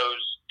get those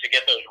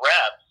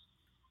reps.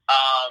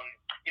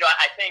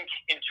 I think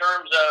in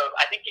terms of,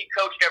 I think he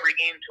coached every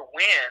game to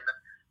win,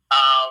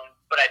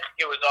 but I think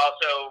it was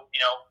also,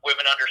 with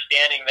an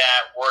understanding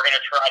that we're going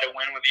to try to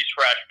win with these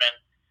freshmen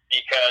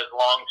because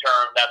long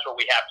term, that's what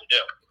we have to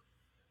do.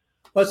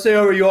 Let's say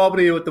over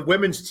UAlbany with the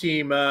women's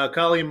team,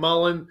 Colleen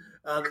Mullen,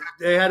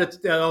 they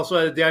also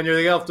had it down here.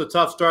 They got off to a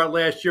tough start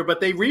last year, but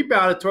they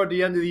rebounded toward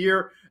the end of the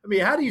year. I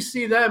mean, how do you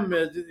see them?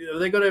 Are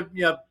they going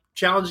to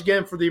challenge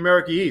again for the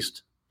America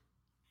East?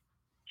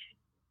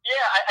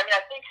 Yeah, I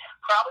think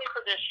probably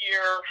for this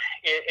year,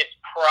 it's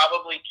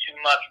probably too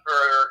much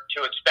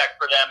to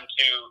expect for them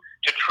to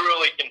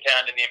truly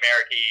contend in the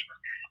America East.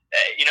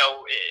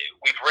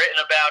 We've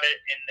written about it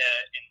in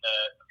the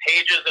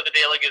pages of the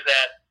Daily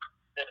Gazette.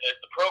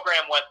 The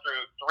program went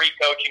through 3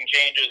 coaching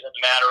changes in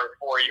a matter of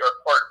 4 years,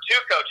 or 2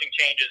 coaching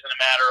changes in a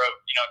matter of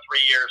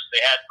 3 years. They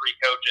had 3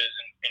 coaches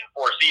in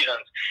 4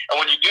 seasons, and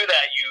when you do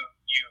that,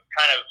 you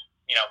kind of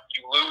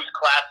you lose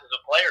classes of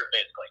players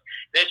basically.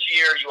 This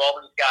year,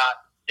 UAlbany's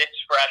got 6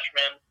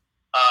 freshmen.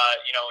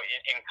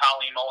 In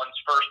Colleen Mullen's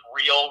first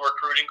real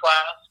recruiting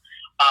class.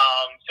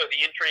 So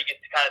the intrigue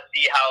is to kind of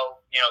see how,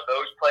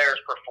 those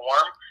players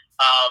perform.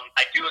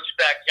 I do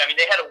expect,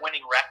 they had a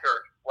winning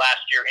record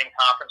last year in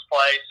conference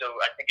play, so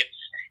I think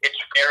it's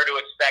fair to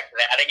expect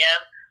that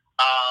again.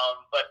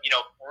 But,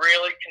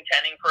 really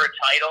contending for a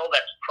title,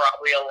 that's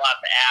probably a lot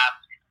to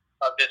ask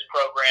of this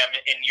program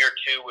in year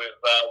 2 with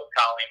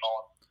Colleen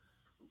Mullen.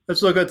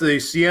 Let's look at the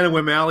Siena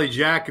women. Allie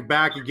Jack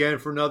back again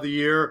for another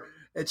year.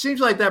 It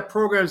seems like that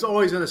program is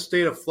always in a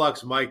state of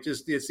flux, Mike.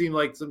 It seemed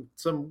like some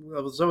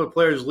of the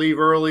players leave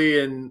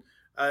early. And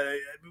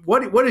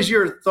what is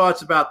your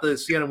thoughts about the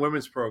Siena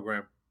women's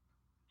program?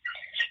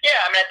 Yeah,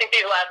 I think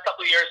these last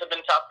couple of years have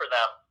been tough for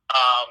them.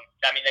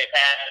 They've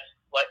had,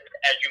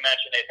 as you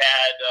mentioned, they've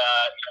had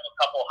a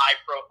couple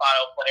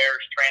high-profile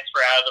players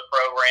transfer out of the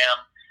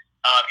program.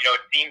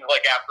 It seems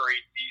like after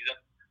each season.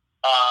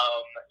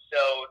 So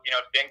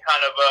it's been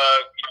kind of a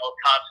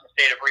constant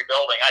state of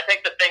rebuilding. I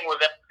think the thing with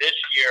them this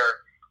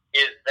year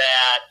is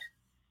that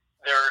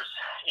there's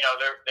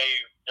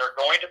they're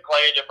going to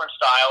play a different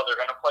style. They're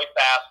going to play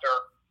faster.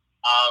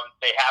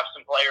 They have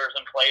some players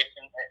in place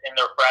in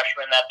their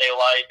freshmen that they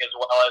like, as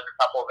well as a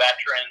couple of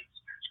veterans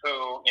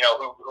who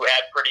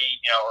had pretty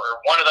or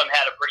one of them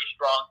had a pretty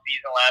strong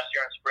season last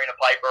year in Sabrina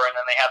Piper, and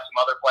then they have some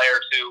other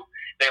players who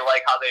they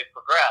like how they've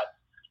progressed.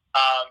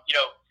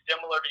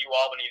 Similar to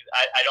UAlbany,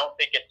 I don't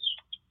think it's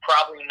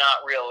probably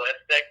not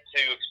realistic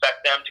to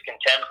expect them to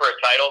contend for a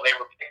title. They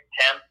were picked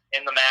 10th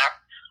in the MAC.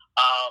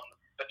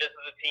 But this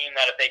is a team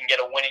that if they can get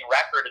a winning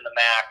record in the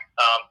MAC,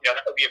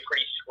 that would be a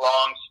pretty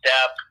strong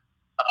step,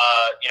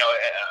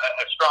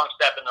 a strong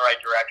step in the right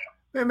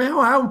direction. Man,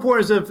 how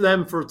important is it for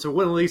them to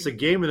win at least a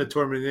game in the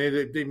tournament?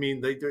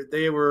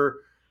 They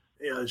were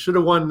should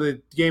have won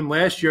the game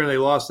last year and they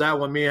lost that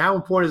one. How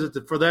important is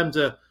it for them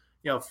to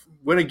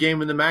win a game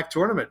in the MAC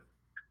tournament?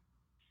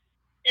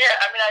 Yeah,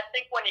 I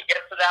think when you get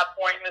to that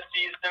point in the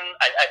season,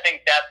 I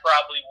think that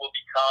probably will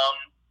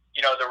become,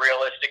 the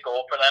realistic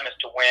goal for them is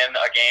to win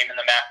a game in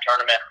the MAC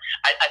tournament.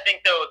 I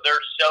think, though,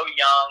 they're so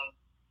young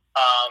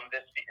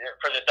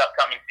for this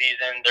upcoming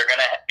season. They're going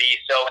to be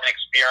so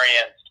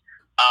inexperienced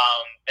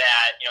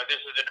that, this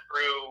is a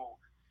true,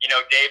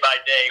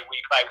 day-by-day,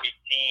 week-by-week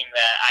team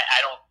that I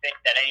don't think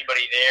that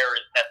anybody there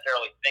is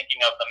necessarily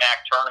thinking of the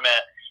MAC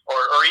tournament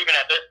or even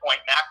at this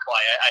point, MAC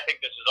play. I think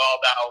this is all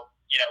about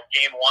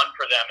game 1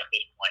 for them at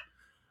this point.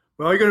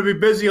 Well, you're going to be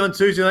busy on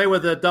Tuesday night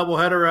with a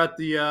doubleheader at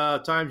the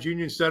Times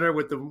Union Center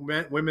with the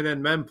women and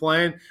men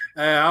playing.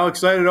 How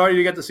excited are you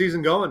to get the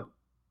season going?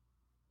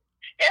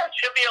 Yeah, it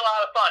should be a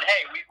lot of fun.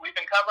 Hey, we've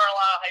been covering a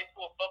lot of high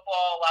school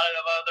football, a lot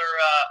of other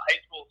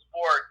high school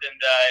sports, and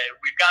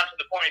we've gotten to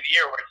the point of the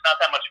year where it's not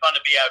that much fun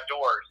to be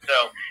outdoors.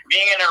 So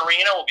being in an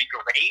arena will be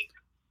great.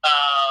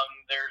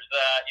 There's,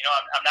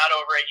 I'm not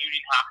over at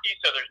Union Hockey,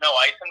 so there's no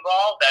ice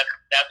involved.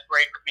 That's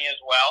great for me as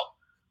well.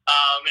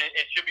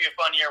 It should be a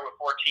fun year with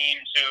 4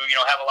 teams who,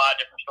 have a lot of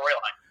different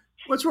storylines.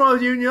 What's wrong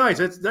with Union Ice?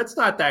 That's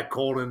not that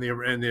cold in the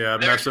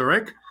Mesa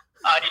rink.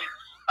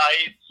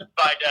 ice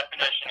by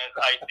definition is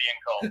icy and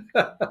cold.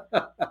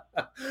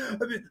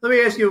 Let me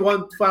ask you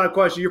one final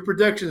question. Your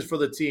predictions for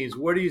the teams.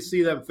 Where do you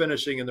see them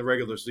finishing in the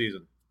regular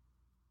season?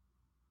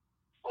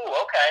 Ooh,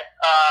 okay.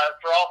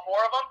 For all four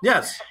of them?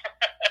 Yes.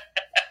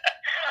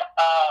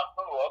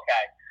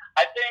 Okay.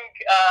 I think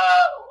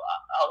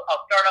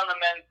I'll start on the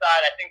men's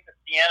side. I think the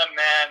Siena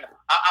men,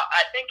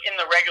 I think in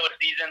the regular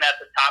season, that's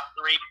the top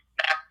three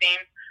MAC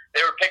teams.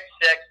 They were picked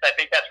sixth. I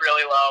think that's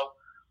really low.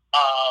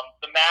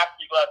 The MAC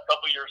these last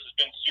couple of years has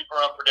been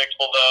super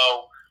unpredictable,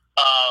 though.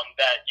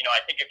 I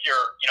think if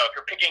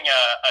you're picking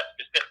a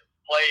specific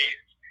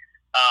place,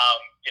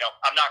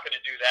 I'm not going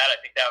to do that. I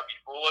think that would be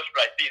foolish.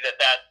 But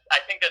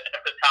I think that's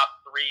the top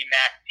three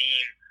MAC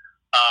team,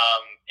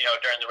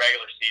 during the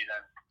regular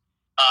season.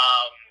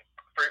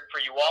 For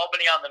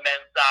UAlbany on the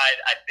men's side,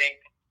 I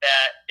think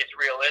that it's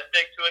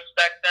realistic to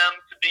expect them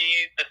to be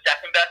the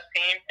second best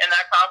team in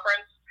that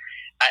conference.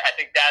 I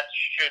think that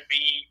should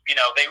be,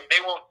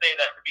 they won't say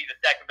that to be the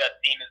second best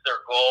team is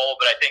their goal,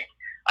 but I think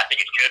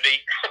it should be.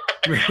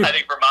 I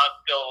think Vermont's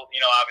still,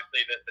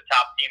 obviously the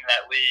top team in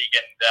that league,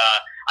 and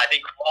I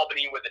think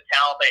Albany, with the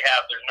talent they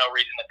have, there's no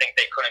reason to think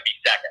they couldn't be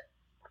second.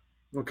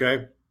 Okay.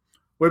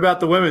 What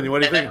about the women? What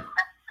do you think?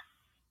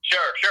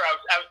 Sure.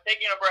 I was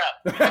taking a breath.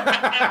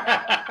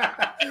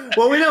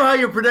 Well, we know how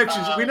your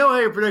predictions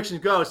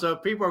go,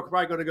 so people are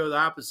probably going to go the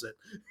opposite.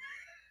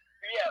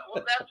 Yeah,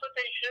 well, that's what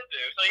they should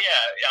do. So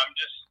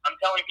I'm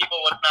telling people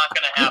what's not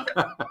going to happen.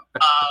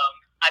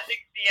 I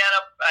think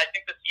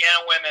the Siena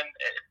women,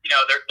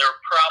 they're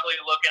probably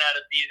looking at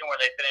a season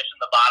where they finish in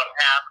the bottom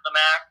half of the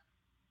MAC.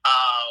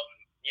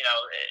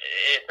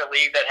 It's a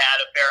league that had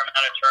a fair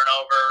amount of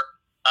turnover.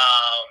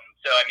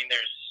 So I mean,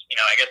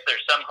 I guess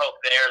there's some hope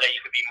there that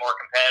you could be more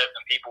competitive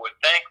than people would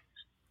think.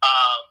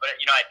 But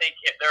I think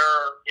if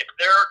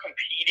they're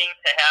competing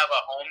to have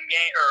a home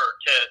game or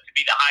to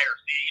be the higher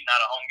seed, not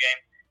a home game,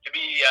 to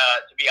be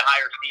a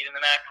higher seed in the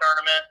MAC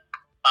tournament,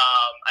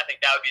 I think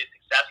that would be a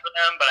success for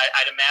them. But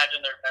I'd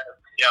imagine they're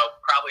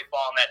probably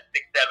fall in that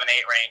 6, 7,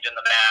 8 range in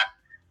the MAC.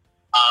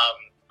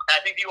 And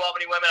I think the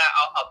UAlbany women,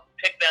 I'll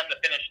pick them to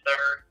finish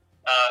third.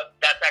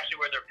 That's actually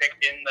where they're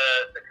picked in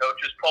the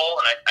coaches poll,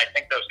 and I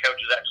think those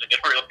coaches actually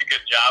did a really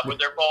good job with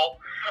their poll.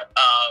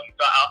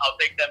 So I'll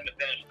take them to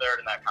finish third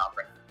in that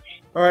conference.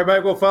 All right,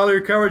 Mike, we'll follow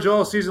your coverage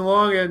all season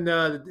long and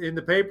in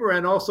the paper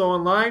and also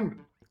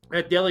online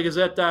at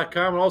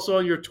dailygazette.com and also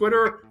on your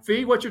Twitter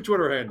feed. What's your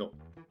Twitter handle?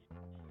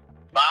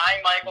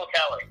 By Michael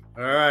Kelly.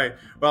 All right.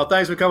 Well,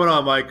 thanks for coming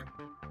on, Mike.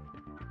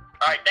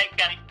 All right. Thanks,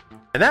 Kenny.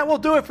 And that will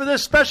do it for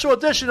this special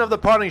edition of the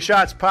Parting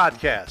Shots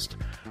podcast.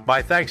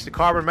 My thanks to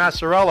Carmen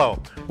Massarello,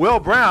 Will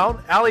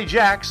Brown, Allie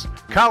Jacks,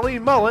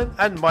 Colleen Mullen,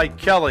 and Mike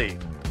Kelly.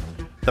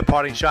 The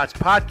Parting Shots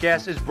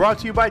podcast is brought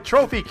to you by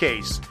Trophy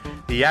Case,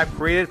 the app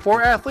created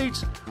for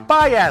athletes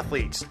by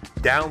athletes.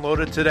 Download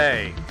it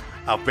today.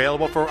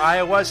 Available for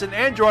iOS and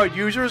Android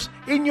users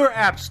in your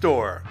app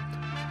store.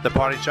 The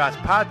Parting Shots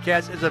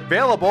podcast is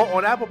available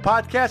on Apple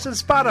Podcasts and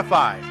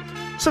Spotify.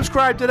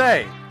 Subscribe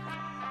today.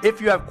 If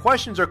you have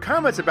questions or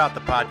comments about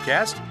the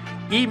podcast,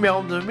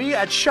 email them to me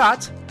at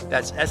SCHOTT,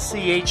 that's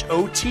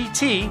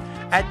SCHOTT,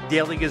 at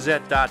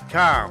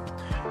dailygazette.com.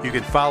 You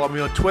can follow me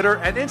on Twitter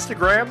and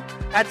Instagram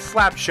at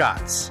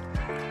Slapshots.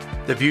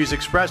 The views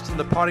expressed in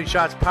the Parting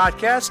Shots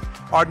podcast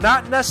are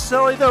not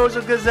necessarily those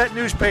of Gazette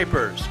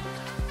newspapers.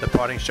 The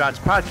Parting Shots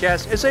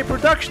podcast is a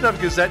production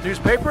of Gazette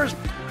newspapers.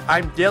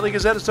 I'm Daily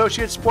Gazette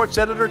Associate Sports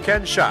Editor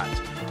Ken Schott.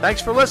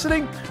 Thanks for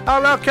listening.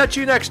 I'll catch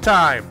you next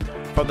time.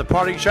 From the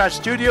Parting Shots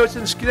studios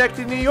in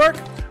Schenectady, New York,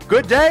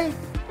 good day,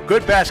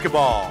 good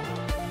basketball.